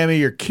 fucking Miami.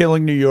 You're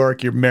killing New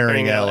York. You're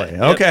marrying Marrying LA.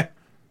 LA. Yep. Okay.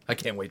 I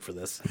can't wait for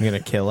this. I'm gonna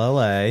kill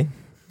L.A.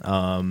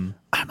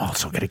 I'm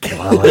also gonna kill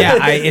LA.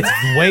 Yeah, it's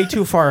way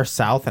too far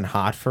south and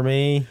hot for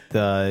me.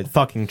 The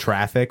fucking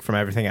traffic from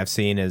everything I've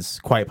seen is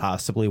quite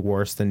possibly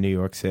worse than New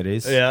York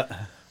City's. Yeah.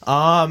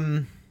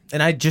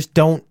 And I just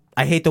don't.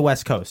 I hate the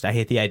West Coast. I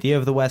hate the idea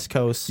of the West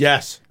Coast.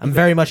 Yes. I'm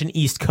very much an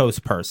East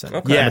Coast person.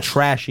 Okay. I'm a Yes.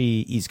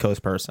 trashy East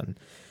Coast person.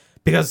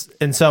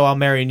 So I'll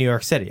marry New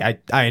York City.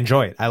 I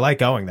enjoy it. I like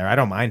going there. I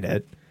don't mind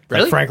it.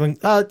 Really? Like Franklin,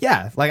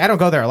 yeah. Like I don't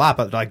go there a lot,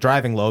 but like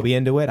driving Lobie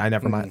into it, I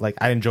never mind. Like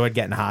I enjoyed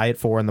getting high at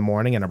 4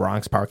 a.m. in a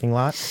Bronx parking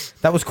lot.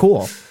 That was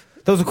cool.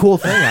 That was a cool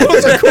thing. That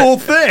was a cool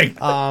thing.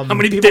 How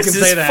many people This can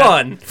say is that?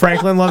 fun.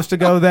 Franklin loves to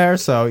go there,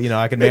 so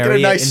I can Make it a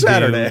marry nice it and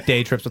Saturday. do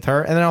day trips with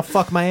her, and then I'll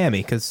fuck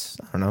Miami because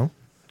I don't know,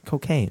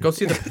 cocaine. Go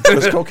see It the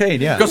was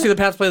cocaine, yeah. go see the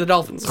Pats play the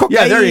Dolphins.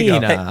 Yeah, there you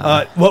go. Cocaine.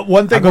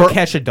 One I'll thing go we're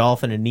catch a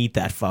dolphin and eat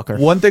that fucker.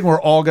 one thing we're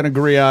all going to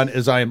agree on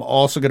is I am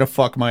also going to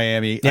fuck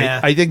Miami. Yeah.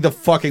 I think the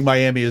fucking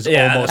Miami is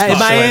Yeah, almost Hey, a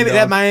slam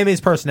dunk.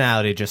 Miami's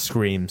personality just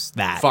screams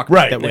that. Fuck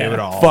Right. That we would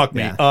all. Fuck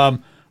me. yeah.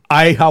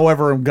 I,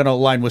 however, am going to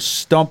align with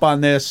Stump on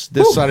this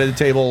side of the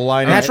table.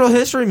 Align. Natural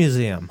History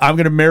Museum. I'm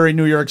going to marry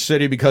New York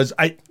City because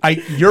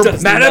your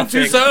Madame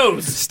Nothing.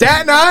 Tussauds.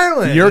 Staten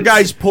Island. your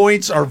guys'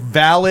 points are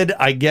valid.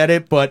 I get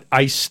it, but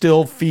I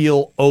still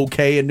feel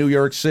okay in New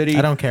York City.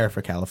 I don't care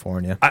for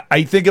California.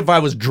 I think if I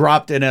was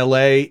dropped in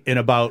LA in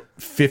about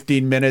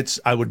 15 minutes,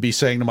 I would be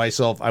saying to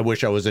myself, I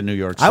wish I was in New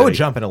York City. I would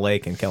jump in a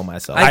lake and kill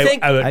myself. I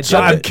think- I'd so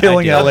do I'm it.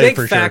 killing I'd do LA A big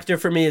for sure. factor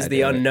for me is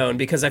the unknown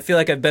because I feel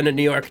like I've been to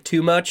New York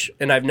too much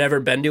and I've never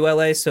been to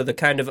LA, so the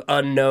kind of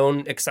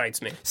unknown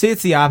excites me. See,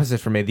 it's the opposite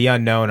for me. The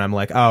unknown, I'm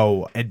like,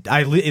 oh,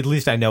 at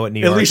least I know what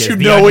New York least is. you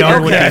The know what unknown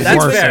you're would be getting. That's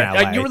worse fair. in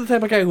LA. You were the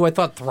type of guy who I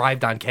thought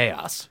thrived on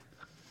chaos.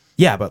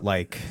 Yeah, but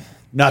like,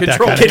 Not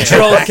Control- that kind of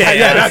Control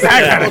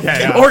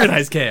chaos.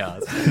 Organized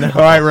chaos.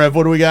 All right, Rev,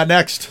 what do we got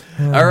next?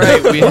 All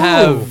right, we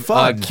have a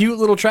fun. cute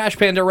little trash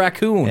panda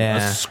raccoon,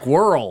 Yeah. a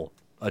squirrel,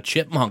 a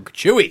chipmunk,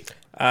 Chewy.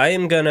 I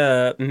am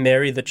gonna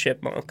marry the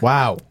chipmunk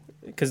wow.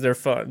 because they're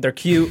fun. They're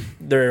cute.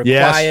 They're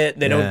Yes. quiet.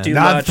 They Yeah. don't do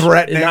much.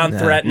 Non-threatening.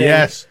 Non-threatening.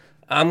 Yes.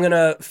 I'm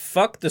gonna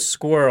fuck the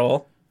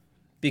squirrel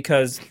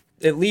because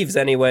it leaves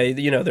anyway.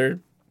 They're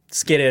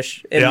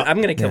skittish, and Yeah.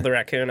 I'm gonna kill the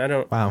raccoon. I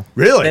don't. Wow.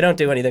 Really? They don't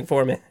do anything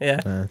for me. Yeah,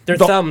 their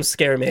thumbs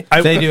scare me.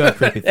 They do have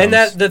creepy thumbs. And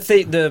that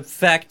the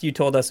fact you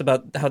told us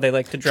about how they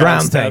like to drown,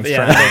 Drown stuff, things, yeah,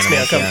 drown that makes me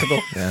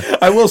animals, uncomfortable.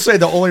 I will say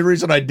the only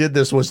reason I did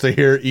this was to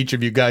hear each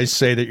of you guys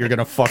say that you're going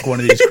to fuck one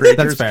of these creatures.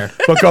 That's fair.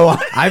 But go on.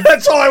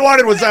 That's all I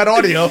wanted was that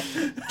audio.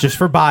 Just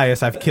for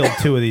bias, I've killed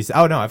 2 of these.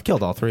 Oh no, I've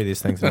killed all 3 of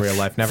these things in real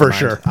life. Never For mind.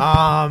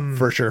 sure.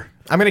 For sure.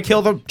 I'm gonna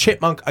kill the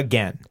chipmunk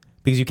again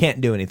because you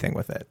can't do anything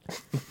with it.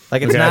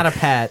 Like it's Okay. not a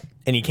pet,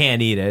 and you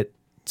can't eat it,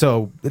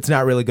 so it's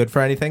not really good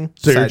for anything.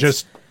 So you're besides-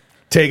 just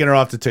taking her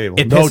off the table.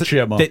 it No pisses-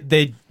 chipmunk.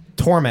 They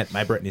torment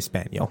my Brittany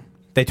Spaniel.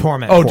 They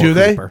torment. Oh, poor do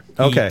they? Cooper.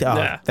 Okay.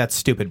 Yeah. That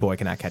stupid boy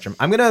cannot catch him.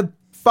 I'm gonna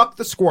fuck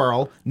the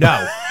squirrel.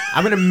 No,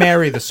 I'm gonna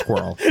marry the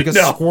squirrel because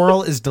No.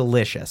 squirrel is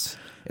delicious.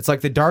 It's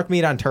like the dark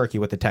meat on turkey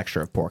with the texture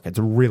of pork. It's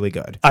really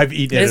good. I've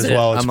eaten it Is as it?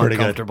 well. It's I'm pretty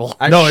good. uncomfortable.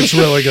 No, it's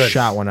really good.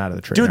 Shot one out of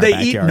the tree. Dude, in they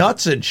our eat backyard.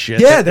 nuts and shit.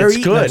 Yeah, they're it's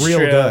eating good. it real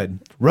True. good.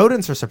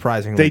 Rodents are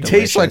surprisingly They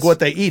taste like delicious. what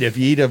they eat. If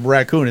you eat a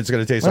raccoon, it's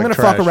going to taste I'm like gonna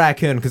trash. fuck a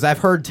raccoon because I've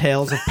heard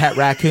tales of pet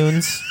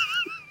raccoons.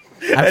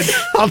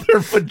 On their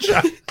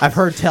vagina. I've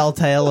heard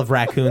telltale of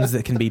raccoons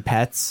that can be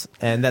pets,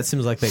 and that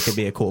seems like they could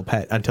be a cool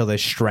pet until they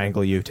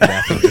strangle you to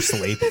death in your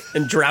sleep,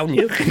 And drown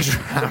you.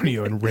 drown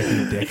you, and rip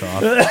your dick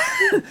off.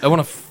 I want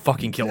to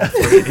fucking kill all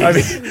 3 of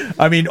these.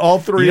 I mean, all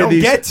three You of don't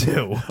these. get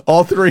to.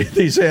 All 3 of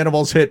these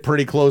animals hit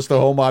pretty close to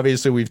home.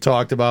 Obviously, we've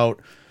talked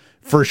about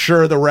for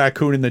sure the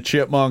raccoon and the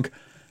chipmunk.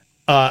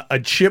 A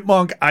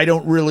chipmunk, I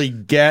don't really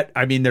get.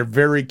 I mean, they're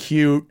very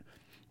cute.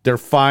 They're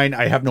fine.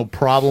 I have no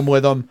problem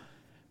with them.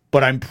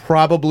 But I'm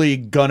probably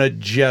gonna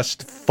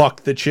just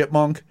fuck the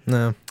chipmunk.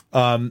 No.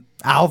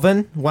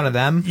 Alvin, one of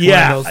them.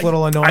 Yeah, one of those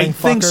little annoying. I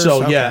think fuckers?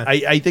 so. Okay. Yeah,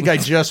 I think I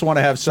just want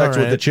to have sex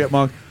All with the right.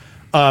 chipmunk.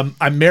 I'm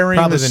marrying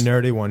Probably this. the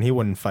nerdy one. He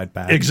wouldn't fight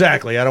back.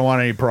 Exactly. I don't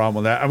want any problem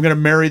with that. I'm going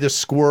to marry the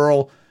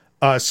squirrel.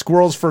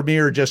 Squirrels for me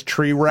are just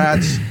tree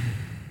rats,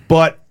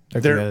 but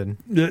they're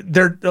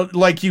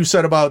like you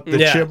said about the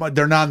Yeah. chipmunk.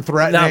 They're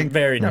non-threatening. Not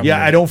very. No.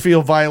 Yeah, I don't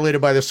feel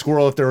violated by the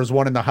squirrel. If there was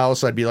one in the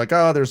house, I'd be like,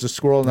 oh, there's a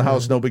squirrel in the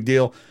house. No big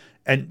deal.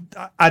 And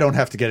I don't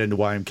have to get into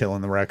why I'm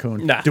killing the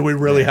raccoon. Nah. Do we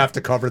really have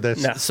to cover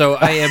this? Nah. So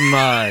I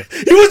am.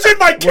 He was in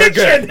my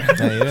kitchen. Yeah,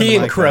 didn't He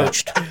like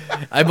encroached.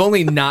 I've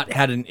only not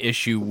had an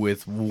issue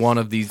with one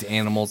of these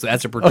animals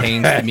as it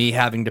pertains to me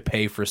having to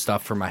pay for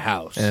stuff for my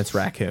house, that. And it's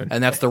raccoon.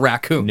 and that's the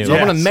raccoon. So Yes.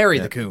 I'm going to marry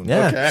the coon.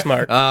 yeah. Okay.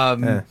 Smart.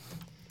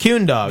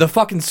 Coon dog. The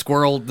fucking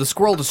squirrel. The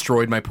squirrel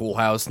destroyed my pool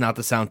house. Not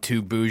to sound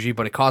too bougie,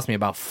 but it cost me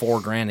about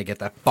 $4,000 to get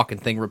that fucking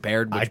thing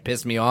repaired, which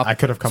pissed me off. I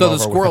could have come so over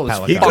the with squirrel a is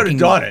pellet He gun. could have fucking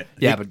done it.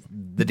 Yeah, but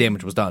the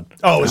damage was done.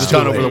 Oh, it it was was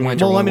done too over the late.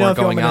 winter. Well, let when me we know weren't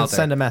if you want going me to out there.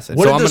 send a message.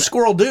 What So did I'm the gonna-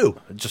 squirrel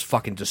do? Just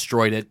fucking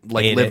destroyed it.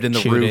 Like Ate lived it, in the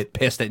chewed roof, it.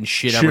 pissed it and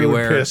shit Chewed,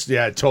 everywhere. pissed.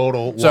 Yeah,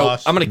 total So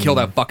loss. I'm gonna kill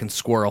that fucking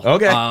squirrel.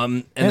 Okay.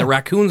 And the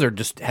raccoons are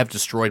just have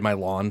destroyed my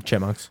lawn.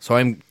 Chipmunks. So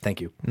I'm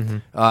thank you.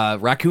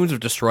 Raccoons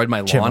have destroyed my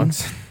lawn.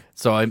 Chipmunks.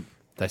 So I'm.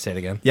 Did I say it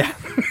again? Yeah.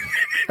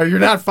 Are you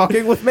not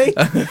fucking with me?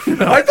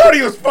 I thought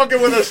he was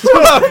fucking with us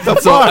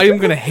too. So I am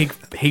gonna hate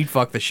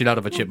fuck the shit out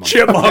of a chipmunk.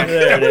 Chipmunk.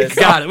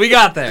 Got it. We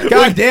got there.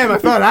 God damn! I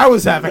thought I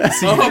was having a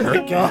seizure. Oh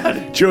my god.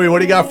 Chewy, what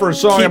do you got for a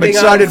song? I'm Keeping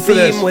excited on for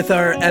this. theme with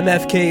our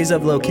MFKs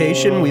of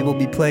location, we will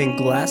be playing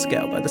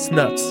Glasgow by the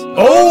Snuts.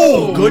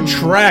 Oh, good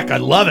track. I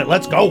love it.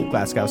 Let's go.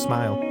 Glasgow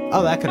Smile.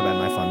 Oh, that could have been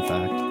my fun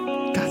fact.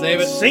 God,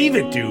 save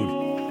it, dude.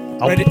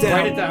 Write it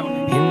down.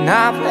 And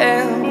I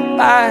will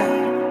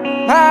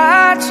bite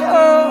my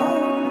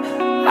tongue,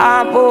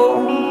 I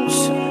won't,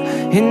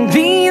 and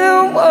be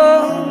the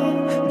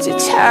one to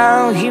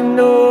tell you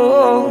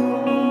no.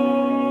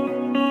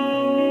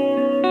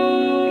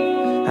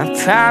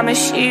 I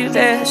promise you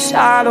this,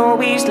 I'll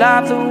always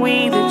love the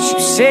way that you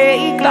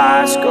say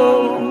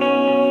Glasgow.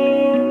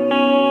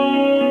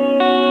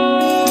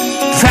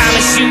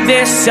 Promise you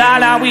this,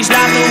 I'll always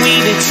love the way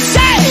that you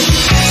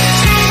say.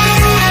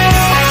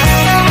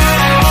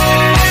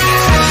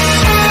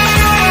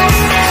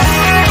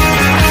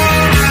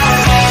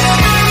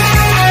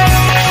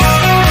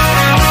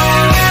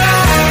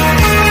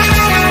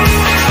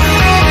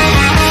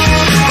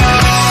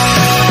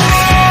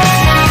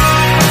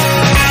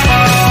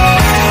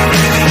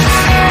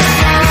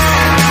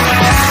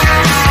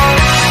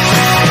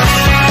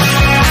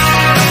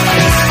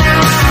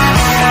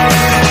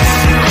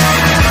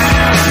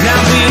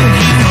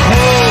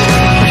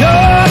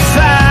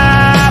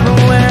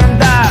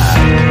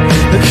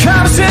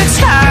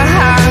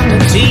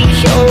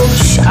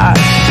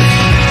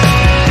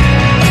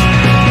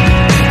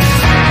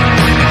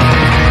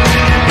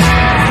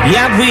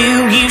 Yeah,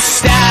 will you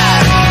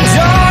stand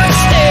on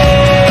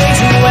stage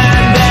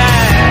when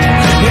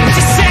they're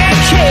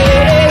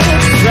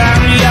disengaged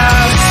from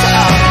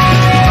yourself?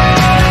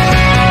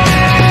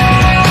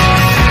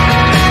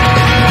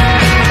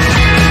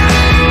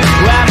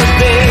 Where the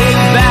big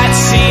bad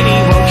city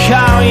will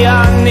call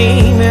your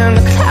name and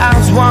the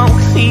clouds won't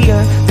clear,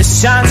 the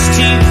sun's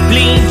too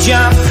bleak,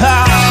 jump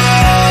off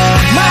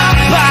my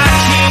back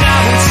and I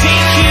will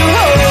take you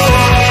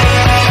home.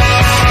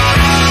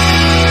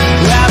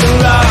 Where the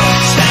road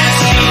stands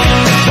still,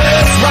 the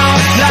birds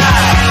won't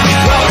fly.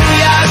 Roll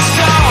your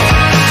soul,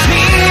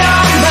 clear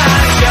your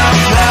mind,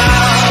 jump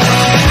out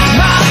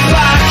my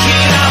back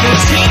and I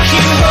will take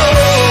you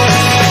home.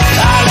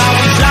 I'll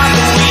always love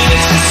the way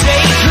that you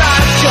say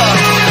Glasgow.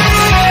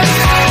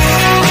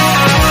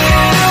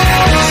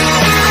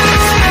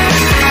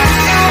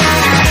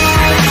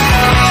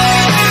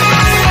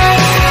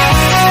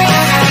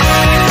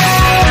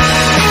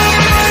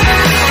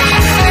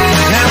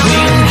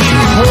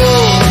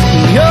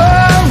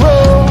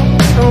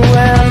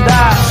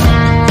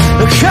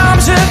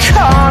 Comes a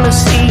corner,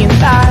 seeing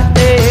by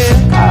their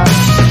heart.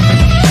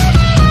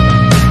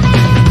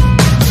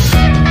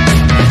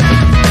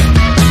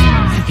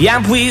 Yeah,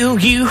 will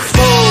you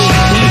fold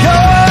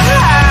your